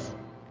goods.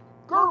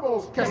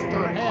 Goebbels kissed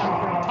her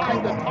hand from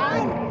time to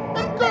time,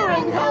 and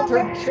Goering held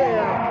her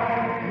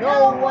chair.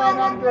 No one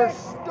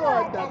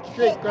understood that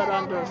she could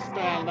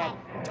understand the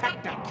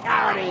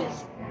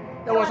technicalities.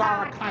 It was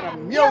all a kind of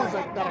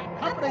music that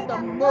accompanied the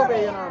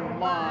movie in her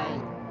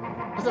mind,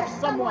 as if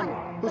someone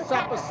who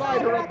sat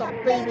beside her at the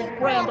baby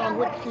grand on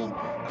which she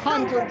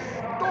conjured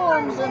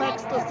storms in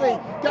ecstasy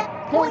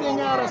kept pointing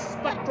out a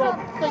spectral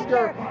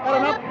figure at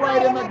an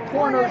upright in the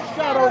corner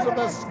shadows of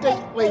the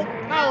stately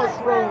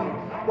palace room,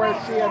 where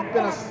she had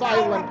been a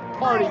silent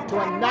party to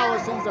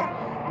analyses of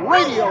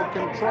radio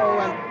control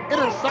and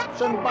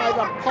interception by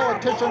the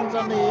politicians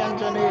and the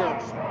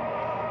engineers.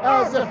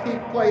 As if he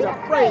played a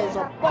phrase,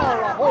 a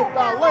bar, a whole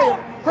ballet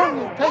of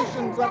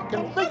permutations of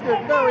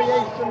configured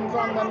variations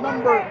on the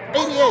number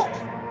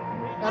 88.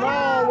 And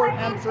all were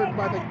answered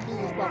by the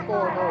keys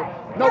before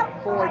her, note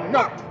for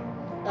note,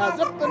 as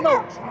if the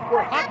notes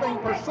were hopping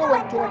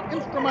pursuant to an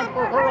instrument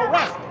for her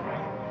arrest,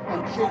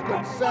 and she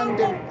could send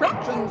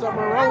encryptions of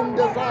her own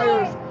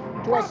desires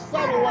to a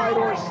satellite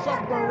or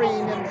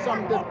submarine in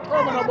some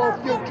determinable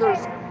future's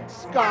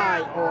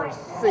sky or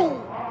sea,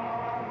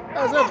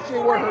 as if she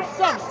were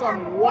herself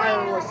some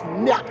wireless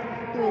net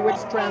through which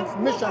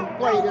transmission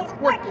played its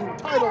working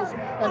titles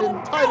and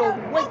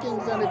entitled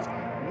wakings and its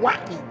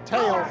wacky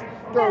tales,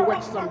 through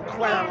which some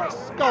Clara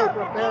Sco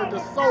prepared to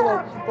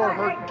solo for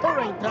her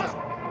Turing test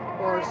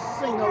or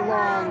sing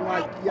along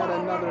like yet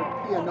another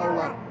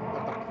pianola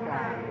of the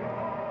crown.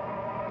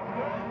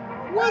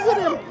 Was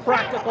it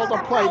impractical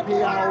to play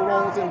piano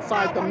roles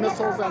inside the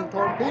missiles and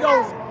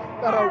torpedoes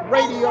that a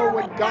radio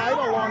would guide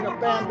along a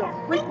band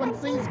of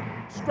frequencies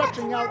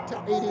stretching out to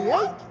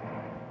 88?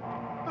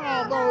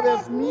 Although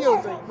this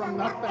music from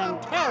the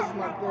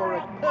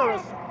phantasmagoric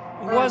Paris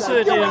was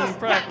it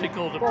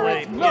impractical to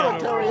play piano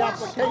military roles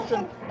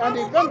application and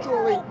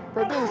eventually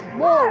produced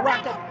more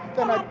racket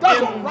than a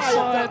dozen riots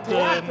at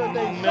inside Théâtre the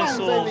des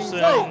missiles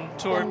Champs-Élysées and in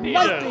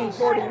torpedoes?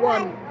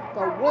 1941?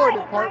 The War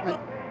Department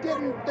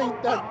didn't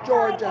think that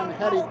George and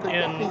Hetty could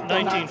In defeat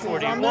the Nazis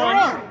on 1941,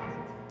 their own.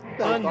 They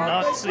the thought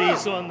they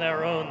Nazis could. on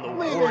their own, the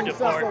War Leaving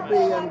Cecil Department.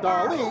 B. and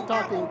Dali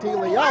talking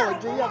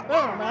teleology at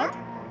Paramount,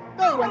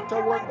 they went to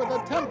work with a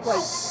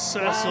template.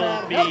 Cecil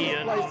at B. Hetty's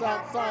and place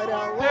outside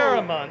LA,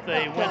 Paramount,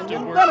 they at went to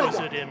Canyon work. Was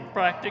Benedict. it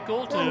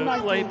impractical In to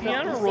play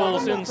piano 1957,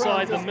 roles the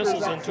inside the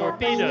missiles and transistors at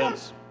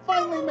torpedoes?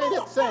 finally made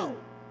it sing.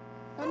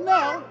 And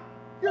now,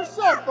 your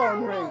cell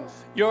phone rings.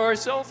 Your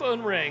cell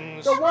phone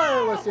rings. The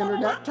wireless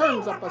internet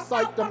turns up a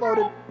site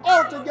devoted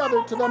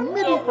altogether to the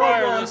MIDI The programs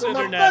wireless and the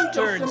internet bunch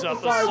of turns up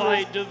a synthesizers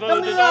site and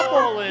devoted the upper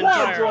all quadra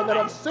entirely. that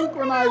have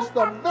synchronized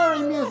the very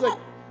music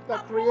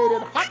that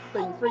created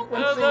hopping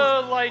frequencies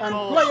The light and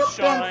bulb play it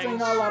shines.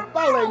 dancing a la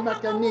Ballet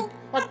Mécanique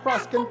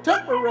across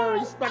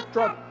contemporary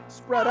spectra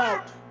spread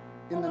out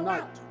in the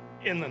night.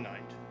 In the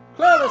night.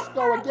 Claire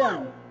Lescaut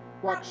again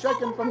walks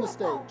shaken from the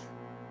stage.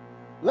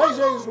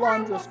 Léger's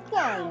laundress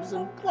climbs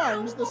and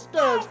climbs the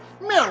stairs.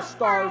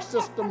 Millstar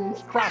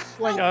Systems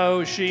cross-link.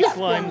 Oh, she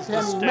climbs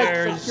the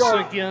stairs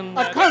again.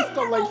 A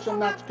constellation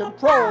that's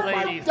controlled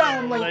Lady by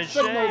downlink Leger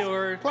signals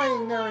or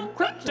playing their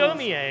encryptions,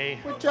 Daumier.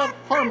 which have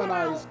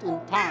harmonized in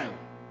time.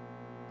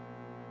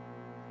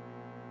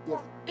 If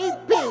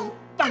E.P.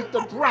 thumped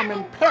a drum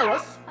in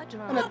Paris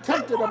and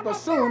attempted a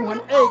bassoon when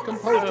A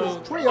composed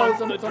his trios thump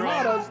the and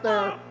drum. sonatas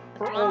there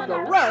for drum and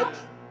Olga a Rudge,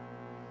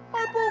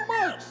 Harpo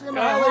Marx in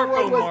Harpo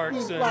Hollywood Marx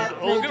was and B-flat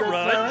Olga major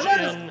Rudge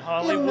clarinetist in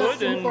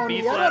Hollywood in the and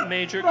B-flat Sinfonietta,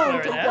 major thrown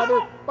clarinet.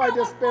 together by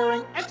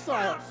despairing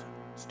exiles,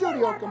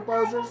 studio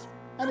composers,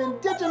 and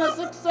indigenous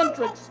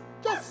eccentrics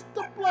just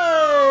to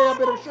play a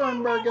bit of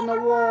Schoenberg in the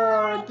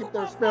war and keep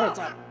their spirits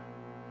up.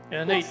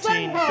 An But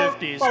somehow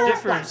 1850s follows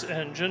difference that.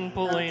 engine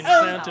pulling And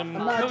phantom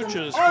imagine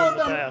coaches all from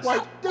the of them past.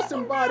 quite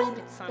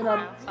disembodied in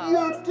a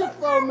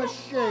beautiful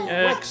machine with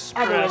other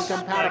Express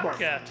incompatibles.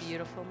 Paquette.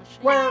 Beautiful machine.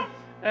 Where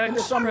into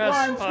some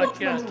Express blind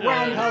switchman's Paquette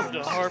roundhouse and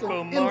box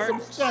Harpo and Marx,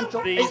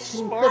 insubstantial the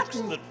sparks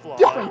 1850s that fly.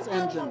 difference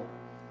engine,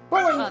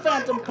 pulling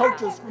phantom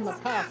coaches from the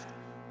past,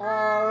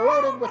 all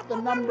loaded with the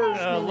numbers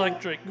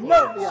Electric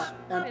Novia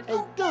and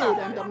a dude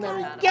and a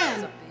Mary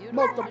Gann,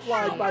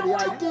 multiplied by the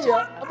idea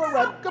of a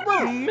red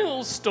caboose.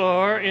 Mill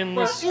star in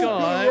the Where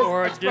sky, EP is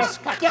or a Express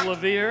disc Paquette,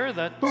 clavier who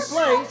that's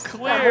plays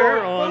clear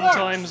Harpo on Marx,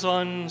 times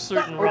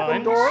uncertain the open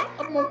rhymes. door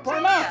of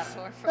Montparnasse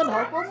and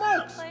Harpo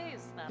Marx.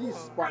 Plays that These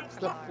whole sparks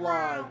that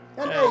repertoire.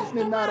 fly, and A's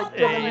pneumatic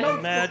driven A notes become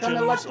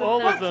imagines electric all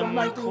of clicks them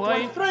from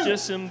quite 1923.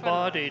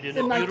 disembodied in a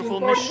In beautiful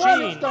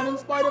 1941, it's machine. done in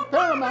spite of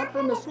Paramount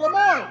for Miss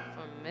Lamar.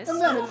 For Miss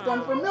And then it's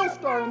done for Lamar.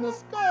 Millstar in the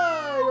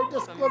Sky, or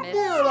Disc For Clavier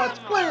Miss that's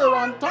clear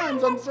on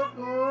times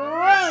uncertain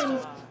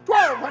rhymes.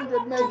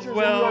 1,200 majors in your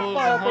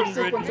file for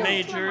 1,200 sequences.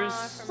 majors.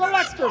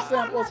 Selector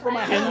samples from a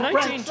hand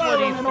crank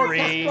siren and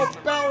 1923,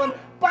 orchestral bell and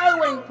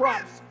bi-wing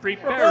props.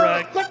 Prepare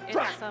a click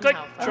track. click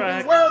And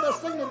track. beware the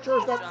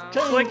signatures that's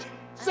Click changed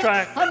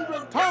track.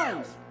 600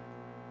 times.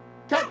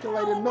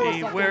 Calculated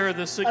milliseconds. Beware the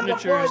and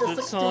signatures deploy the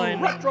that 16 sign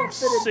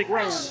retrofitted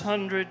grams.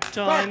 600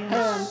 Backhand,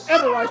 times.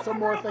 enter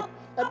isomorphic,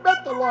 admit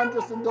the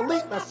laundress and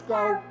delete let's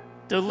go.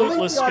 Delete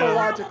the let's go.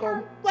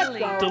 autological, let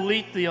Delete. go.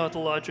 Delete the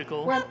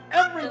autological. When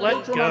every Let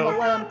patron go. on the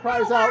land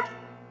cries out,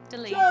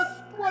 Delete.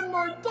 just one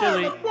more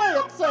time Delete. and play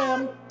it,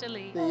 Sam.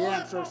 Delete. The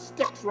answer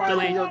sticks right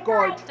Delete. in your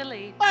gorge.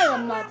 Delete. I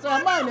am not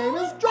Sam, my name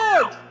is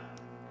George.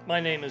 My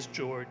name is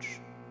George.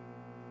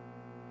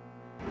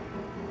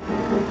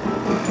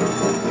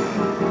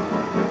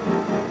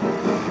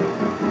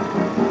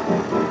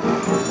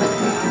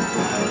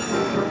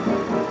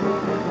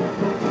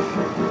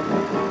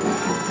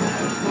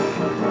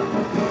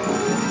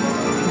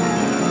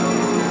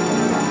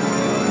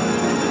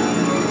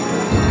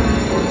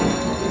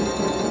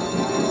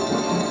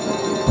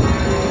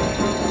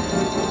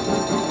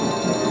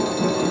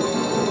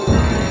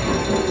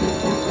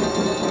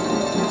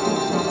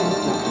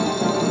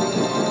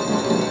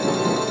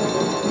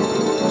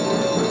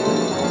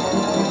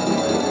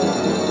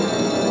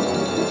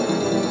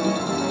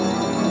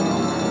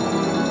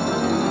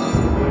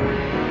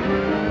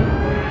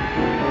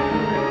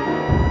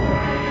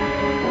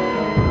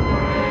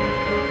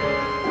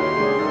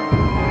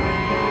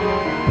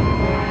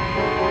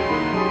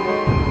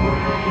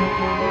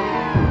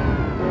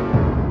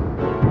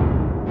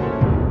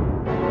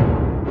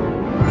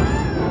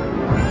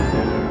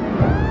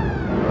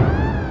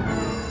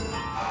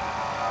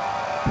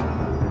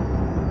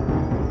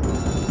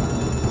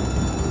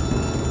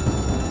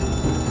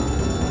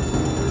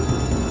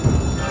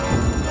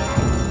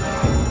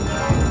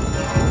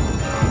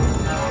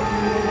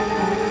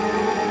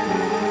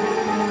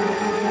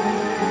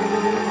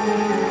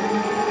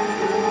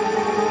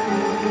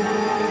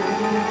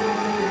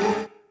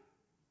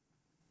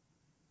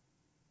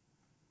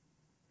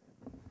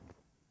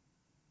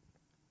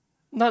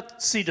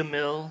 Not Cedar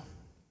Mill,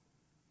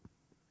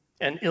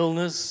 an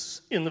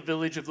illness in the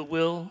village of the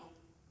will,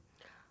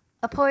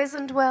 A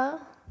poisoned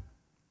well.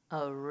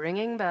 A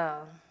ringing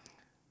bell.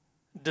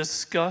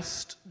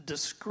 disgust,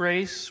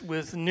 disgrace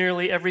with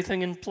nearly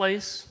everything in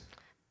place.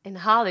 In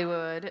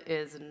Hollywood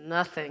is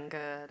nothing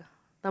good.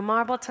 The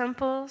marble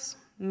temples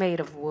made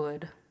of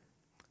wood.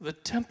 The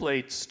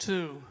templates,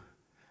 too.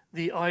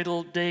 The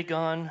idle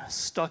Dagon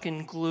stuck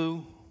in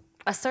glue.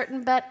 A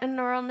certain bet in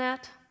neural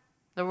net.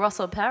 The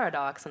Russell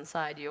paradox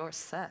inside your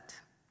set.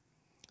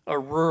 A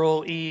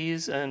rural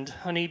ease and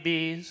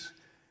honeybees,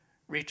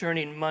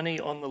 returning money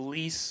on the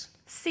lease.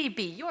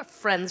 CB, your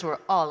friends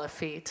were all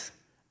effete.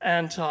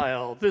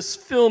 Antile, this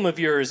film of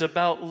yours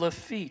about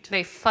Lafitte.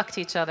 They fucked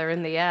each other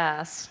in the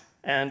ass.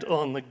 And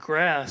on the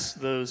grass,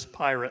 those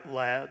pirate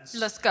lads.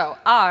 Let's go.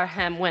 Our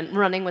hem went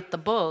running with the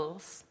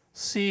bulls.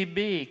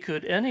 CB,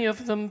 could any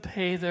of them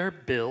pay their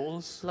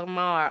bills?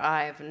 Lamar,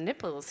 I've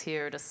nipples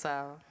here to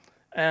sell.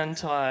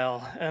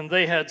 Antile, and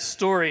they had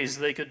stories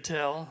they could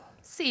tell.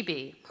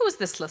 CB, who's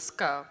this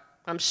Lascaux?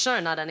 I'm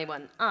sure not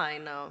anyone I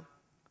know.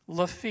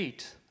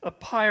 Lafitte, a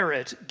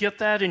pirate, get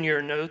that in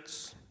your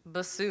notes.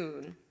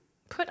 Bassoon,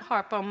 put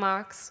Harpo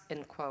Marx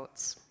in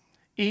quotes.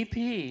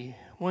 EP,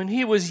 when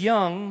he was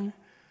young,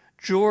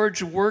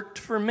 George worked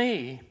for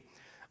me.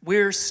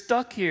 We're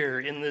stuck here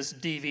in this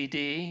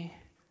DVD.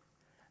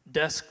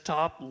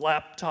 Desktop,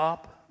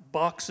 laptop,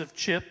 box of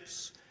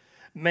chips,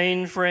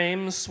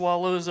 mainframe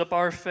swallows up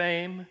our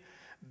fame,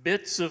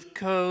 bits of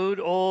code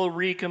all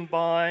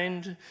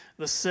recombined,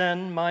 the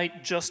Sen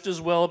might just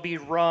as well be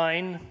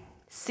Rhine.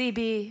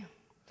 CB,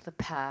 the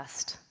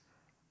past.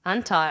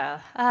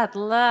 Antile, at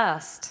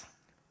last.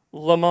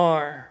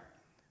 Lamar,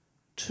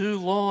 too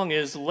long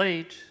is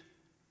late,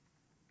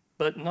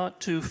 but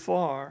not too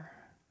far.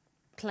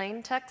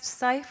 Plain text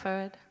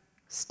ciphered,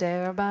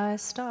 stare by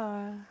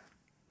star.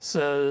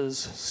 Says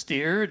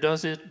steer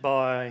does it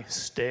by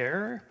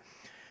stare.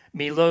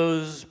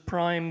 Milot's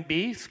prime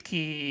beef,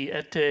 qui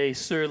était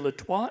sur le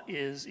toit,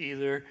 is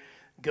either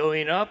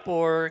going up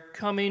or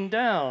coming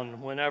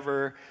down.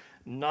 Whenever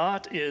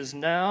not is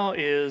now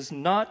is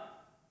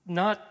not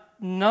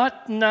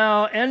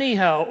now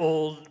anyhow.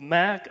 Old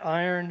Mac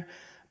Iron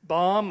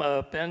Bomb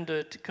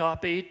appended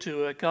copy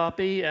to a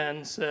copy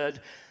and said,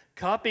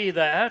 copy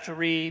that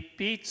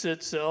repeats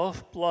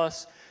itself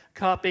plus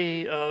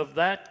copy of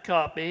that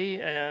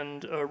copy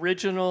and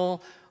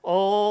original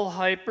all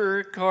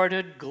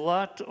hyper-carded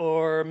glut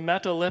or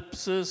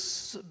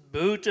metalepsis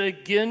boot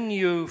again,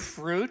 you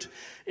fruit.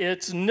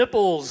 It's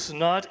nipples,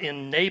 not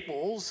in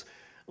Naples.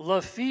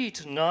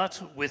 Lafitte,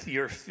 not with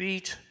your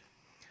feet.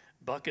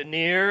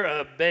 Buccaneer,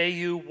 a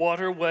Bayou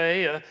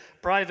waterway, a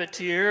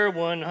privateer,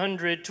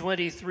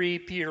 123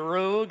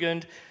 pirogue,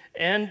 and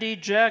Andy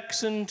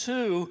Jackson,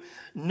 too.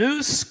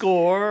 New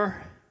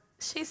score.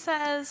 She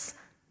says,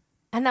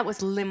 and that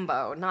was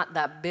limbo, not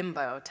that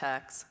bimbo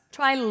text.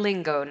 Try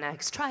lingo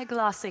next. Try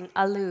glossing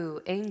ALU,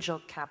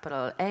 angel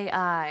capital,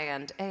 AI,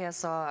 and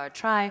ASR.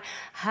 Try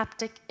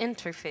haptic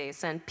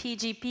interface and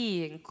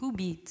PGP and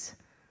qubit.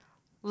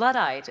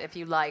 Luddite, if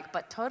you like,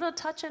 but total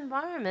touch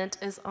environment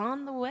is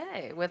on the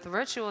way with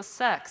virtual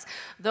sex,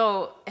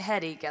 though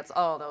Hetty gets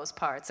all those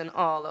parts in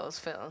all those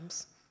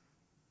films.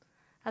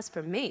 As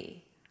for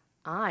me,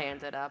 I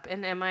ended up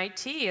in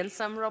MIT in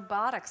some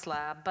robotics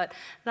lab, but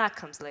that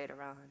comes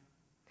later on.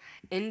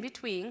 In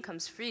between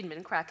comes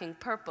Friedman cracking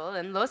purple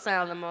and Los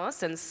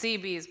Alamos and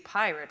CB's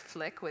pirate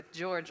flick with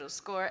Georgia's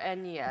score,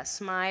 and yes,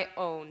 my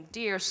own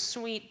dear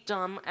sweet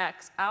dumb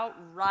ex out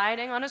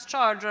riding on his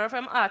charger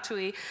from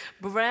Atui,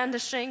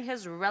 brandishing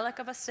his relic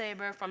of a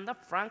saber from the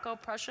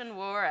Franco-Prussian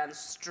War and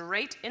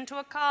straight into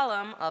a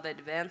column of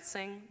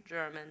advancing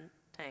German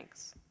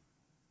tanks.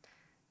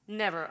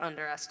 Never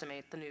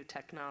underestimate the new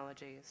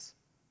technologies.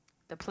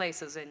 The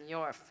place is in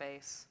your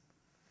face.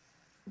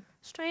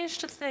 Strange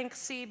to think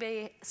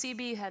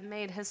CB had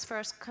made his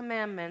first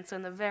commandments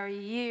in the very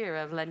year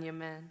of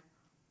l'Ennumen.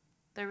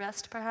 The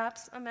rest,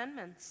 perhaps,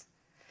 amendments.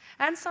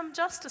 And some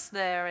justice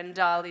there in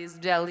Dali's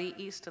Delhi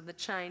east of the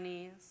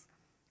Chinese.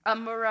 A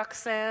Murak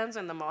Sands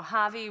and the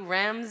Mojave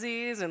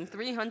Ramses and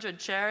 300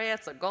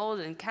 chariots, a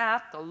golden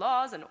calf, the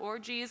laws and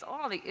orgies,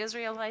 all the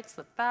Israelites,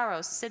 the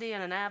Pharaoh's city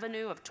and an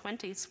avenue of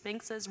 20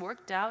 sphinxes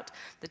worked out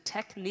the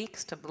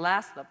techniques to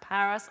blast the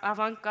Paris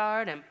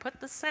avant-garde and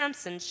put the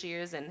Samson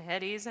shears in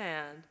Hetty's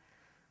hand.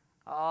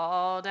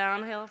 All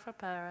downhill for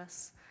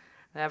Paris.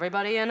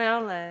 Everybody in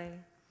LA.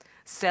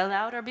 Sell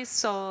out or be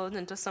sold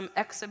into some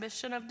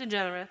exhibition of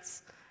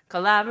degenerates.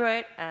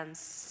 Collaborate and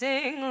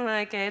sing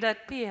like Edith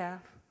Piaf.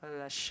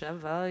 Le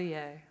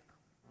Chevalier.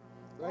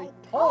 They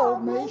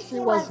told me she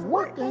was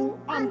working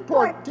on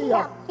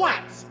tortilla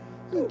flats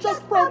and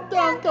just broke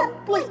down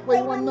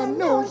completely when the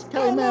news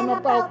came in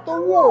about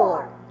the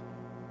war.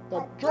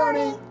 The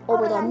journey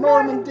over the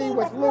Normandy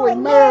with Louis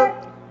Mayer,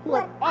 who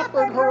had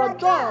offered her a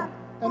job,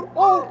 an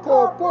old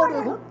Cole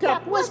Porter who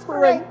kept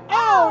whispering,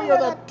 "Oh, you're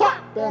the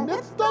top, and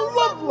it's the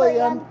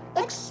lovely, and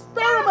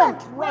experiment,"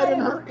 right in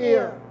her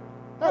ear.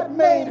 That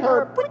made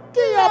her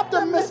pretty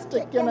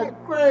optimistic in a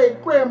gray,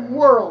 grim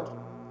world.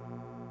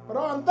 But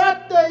on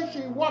that day,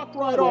 she walked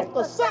right off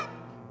the set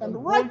and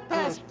right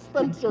past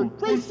Spencer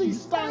Tracy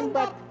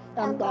Steinbeck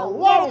and a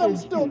lot of them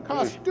still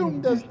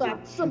costumed as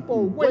that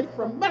simple waif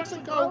from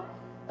Mexico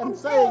and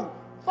saying,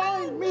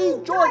 "Find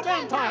me George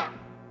Antile.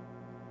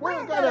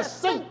 We're gonna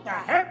sink the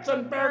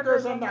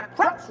Herzenbergers and the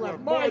Krupps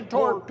with my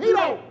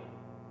torpedo."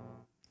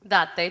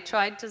 That they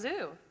tried to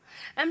do.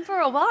 And for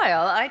a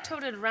while, I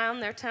toted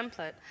round their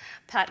template,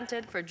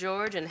 patented for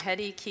George and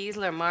Hetty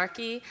Kiesler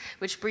Markey,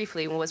 which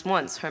briefly was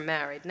once her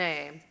married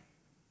name.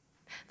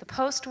 The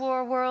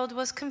post-war world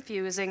was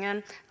confusing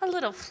and a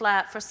little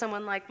flat for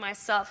someone like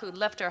myself who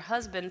left her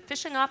husband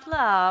fishing off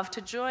love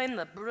to join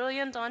the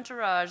brilliant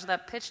entourage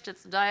that pitched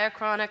its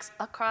diachronics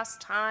across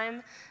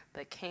time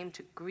but came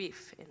to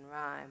grief in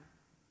rhyme.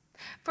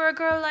 For a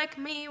girl like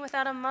me,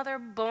 without a mother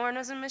born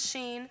as a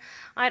machine,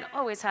 I'd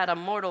always had a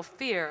mortal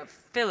fear of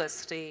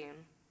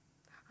Philistine.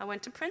 I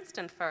went to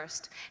Princeton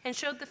first and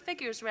showed the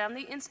figures round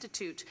the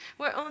Institute,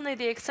 where only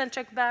the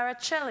eccentric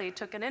Baracelli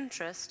took an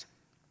interest.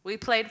 We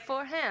played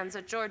four hands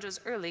at George's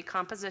early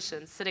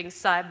compositions, sitting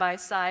side by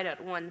side at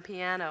one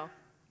piano.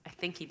 I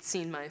think he'd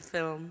seen my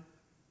film.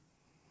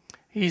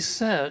 He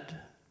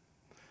said,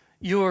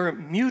 "Your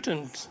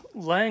mutant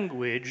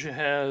language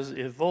has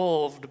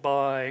evolved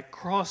by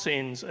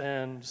crossings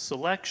and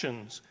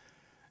selections,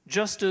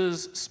 just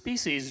as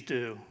species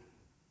do.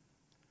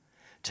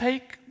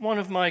 Take one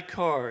of my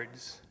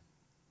cards.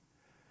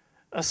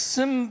 A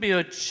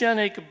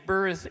symbiogenic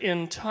birth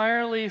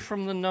entirely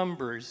from the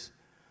numbers,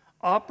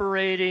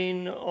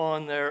 operating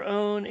on their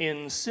own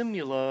in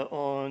simula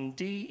on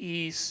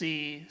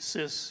DEC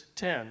Sys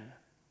 10.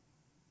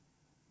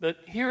 But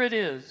here it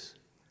is.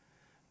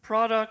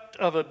 Product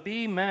of a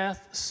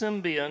B-math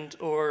symbiont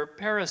or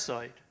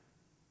parasite.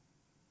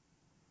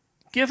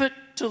 Give it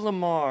to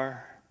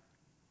Lamar.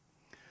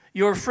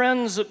 Your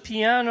friend's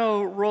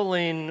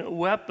piano-rolling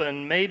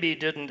weapon maybe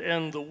didn't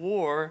end the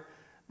war,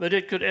 but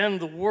it could end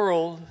the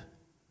world.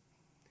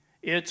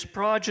 Its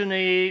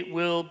progeny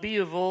will be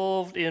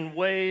evolved in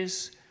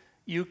ways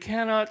you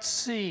cannot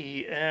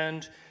see,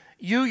 and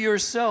you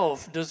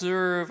yourself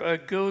deserve a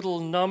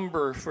Gödel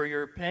number for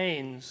your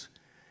pains.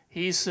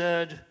 He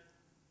said,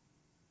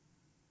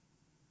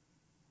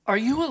 "Are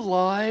you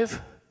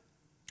alive?"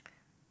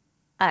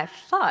 I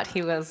thought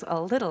he was a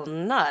little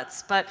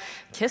nuts, but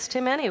kissed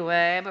him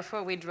anyway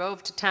before we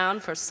drove to town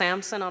for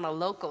Samson on a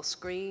local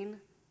screen.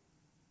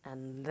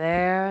 And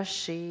there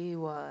she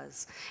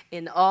was,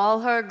 in all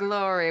her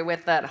glory,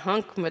 with that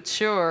hunk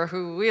mature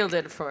who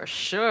wielded for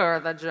sure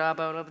the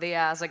jawbone of the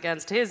ass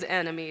against his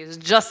enemies,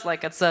 just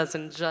like it says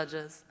in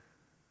Judges.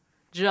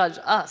 Judge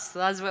us,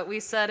 that's what we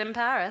said in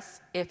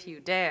Paris, if you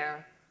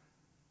dare.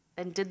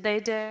 And did they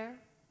dare?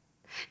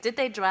 Did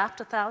they draft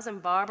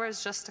 1,000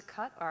 barbers just to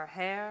cut our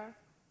hair?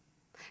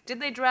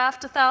 Did they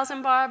draft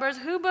 1,000 barbers?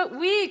 Who but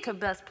we could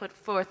best put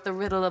forth the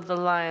riddle of the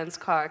lion's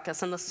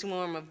carcass and the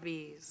swarm of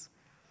bees?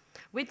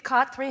 We'd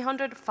caught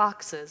 300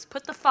 foxes,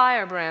 put the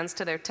firebrands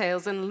to their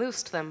tails, and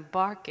loosed them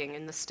barking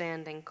in the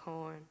standing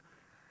corn.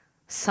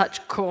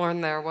 Such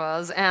corn there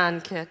was,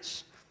 and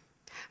kitsch.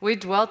 We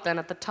dwelt then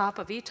at the top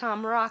of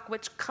Etam Rock,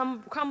 which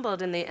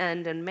crumbled in the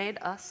end and made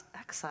us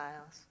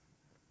exiles.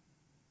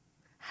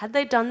 Had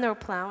they done their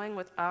plowing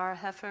with our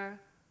heifer?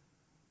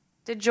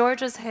 Did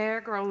George's hair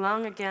grow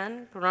long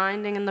again,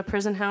 grinding in the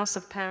prison house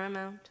of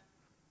Paramount?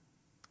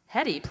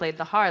 Hetty played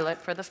the harlot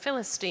for the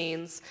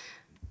Philistines,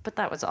 but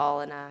that was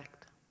all an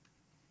act.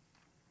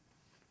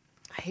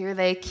 Here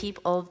they keep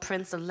old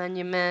prints of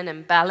Lenyumen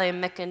and Ballet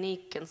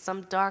Mécanique in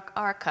some dark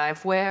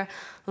archive where,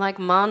 like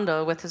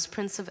Mandl with his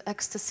Prince of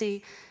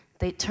Ecstasy,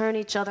 they turn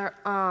each other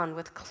on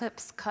with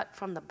clips cut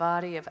from the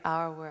body of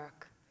our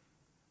work.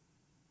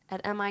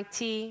 At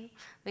MIT,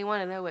 they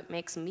want to know what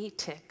makes me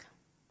tick.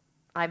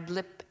 I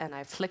blip and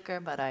I flicker,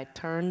 but I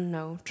turn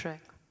no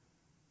trick.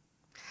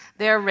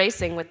 They're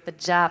racing with the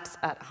Japs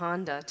at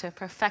Honda to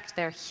perfect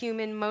their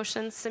human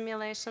motion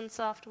simulation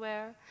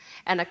software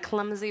and a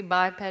clumsy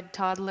biped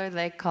toddler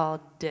they call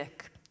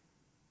Dick.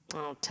 I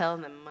don't tell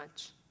them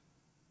much.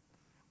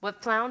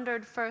 What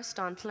floundered first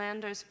on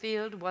Flanders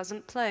Field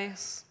wasn't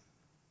place.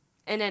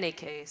 In any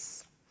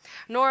case,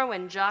 nor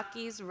when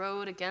jockeys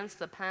rode against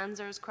the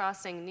panzers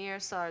crossing near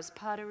Sars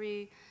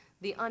Pottery,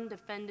 the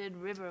undefended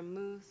River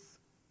Muth.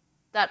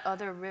 That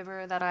other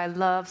river that I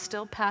love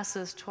still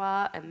passes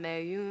Troyes and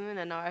Meun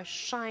and our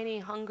shiny,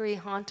 hungry,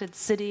 haunted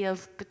city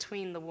of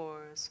between the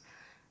wars,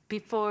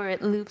 before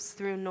it loops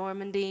through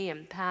Normandy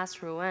and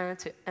past Rouen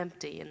to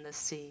empty in the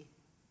sea.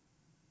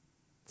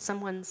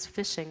 Someone's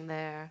fishing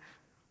there.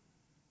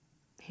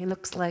 He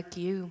looks like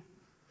you.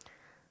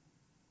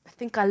 I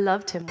think I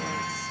loved him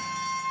once.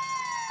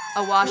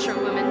 A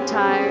washerwoman,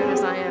 tired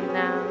as I am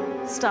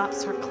now,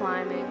 stops her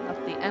climbing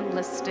up the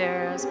endless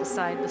stairs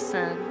beside the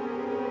Seine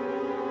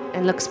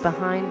and looks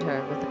behind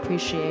her with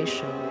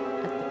appreciation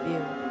at the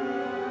view.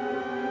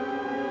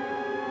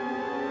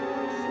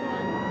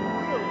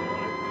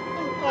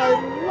 I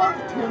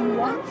loved him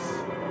once.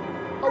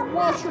 A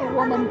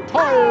washerwoman,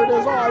 tired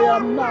as I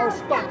am now,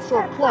 stops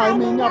her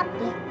climbing up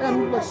the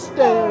endless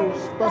stairs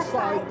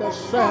beside the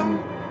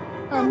Seine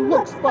and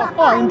looks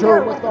behind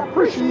her with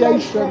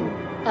appreciation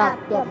at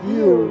the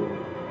view.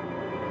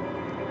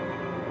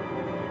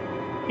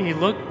 He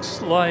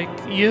looks like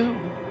you.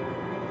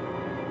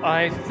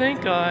 I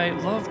think I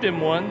loved him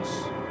once.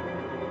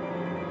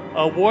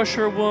 A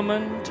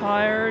washerwoman,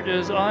 tired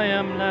as I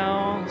am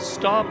now,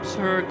 stops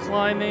her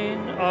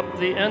climbing up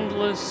the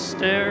endless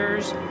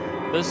stairs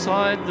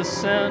beside the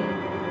Seine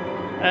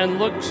and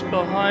looks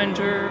behind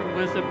her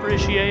with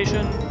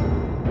appreciation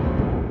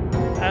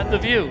at the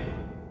view.